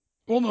thing?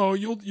 Well, no,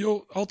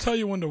 I'll tell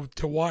you when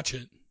to watch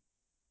it.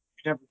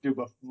 Never do,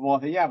 but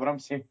well, yeah, but I'm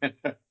saying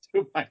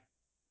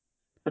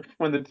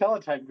when the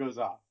teletype goes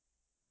off.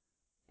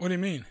 What do you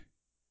mean?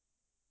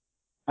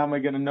 How am I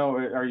going to know?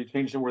 Are you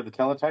changing where the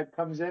teletype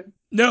comes in?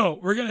 No,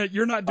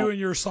 you're not doing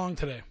your song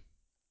today.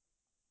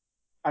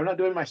 I'm not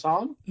doing my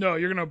song? No,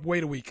 you're going to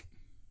wait a week.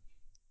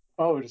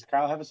 Oh, does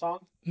Kyle have a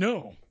song?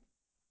 No.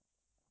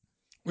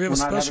 We have a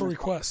special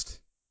request.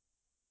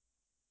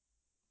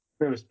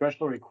 We have a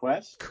special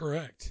request?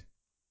 Correct.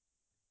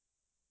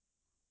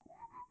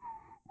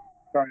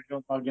 Sorry, I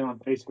don't log in on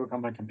Facebook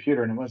on my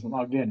computer, and it wasn't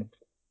logged in.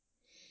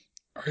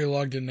 Are you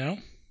logged in now?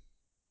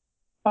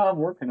 I'm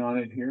working on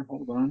it here.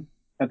 Hold on.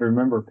 I have to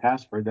remember a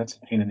password. That's a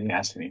pain in the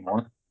ass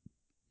anymore.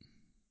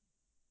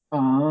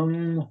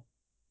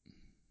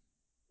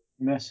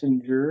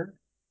 Messenger,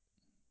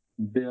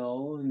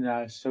 Bill.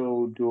 And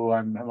so do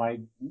I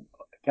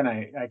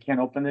can't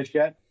open this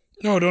yet?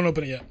 No, don't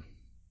open it yet.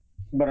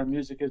 But our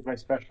music is by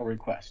special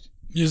request.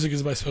 Music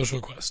is by special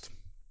request.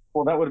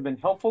 Well, that would have been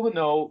helpful to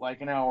know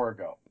like an hour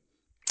ago.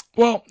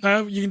 Well,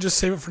 you can just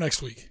save it for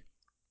next week.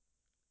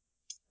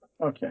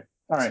 Okay.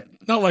 All right.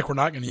 Not like we're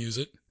not going to use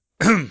it.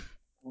 But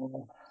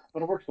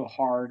I work so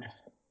hard.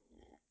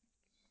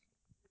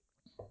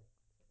 All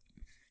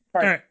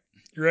right.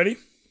 You ready?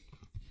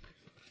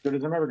 Good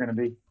as I'm ever going to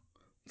be.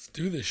 Let's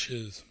do this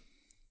shiz.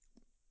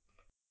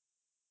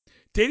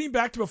 Dating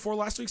back to before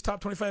last week's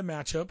top 25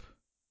 matchup.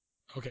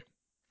 Okay.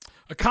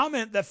 A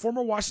comment that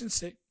former Washington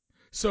State.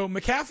 So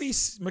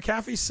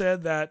McAfee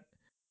said that.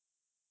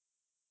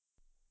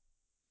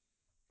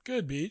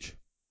 Good, Beach.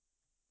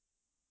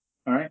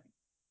 All right.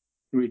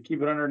 Do we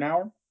keep it under an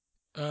hour?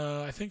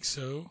 I think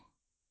so.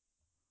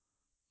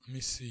 Let me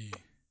see.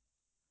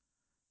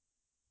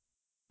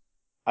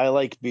 I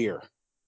like beer.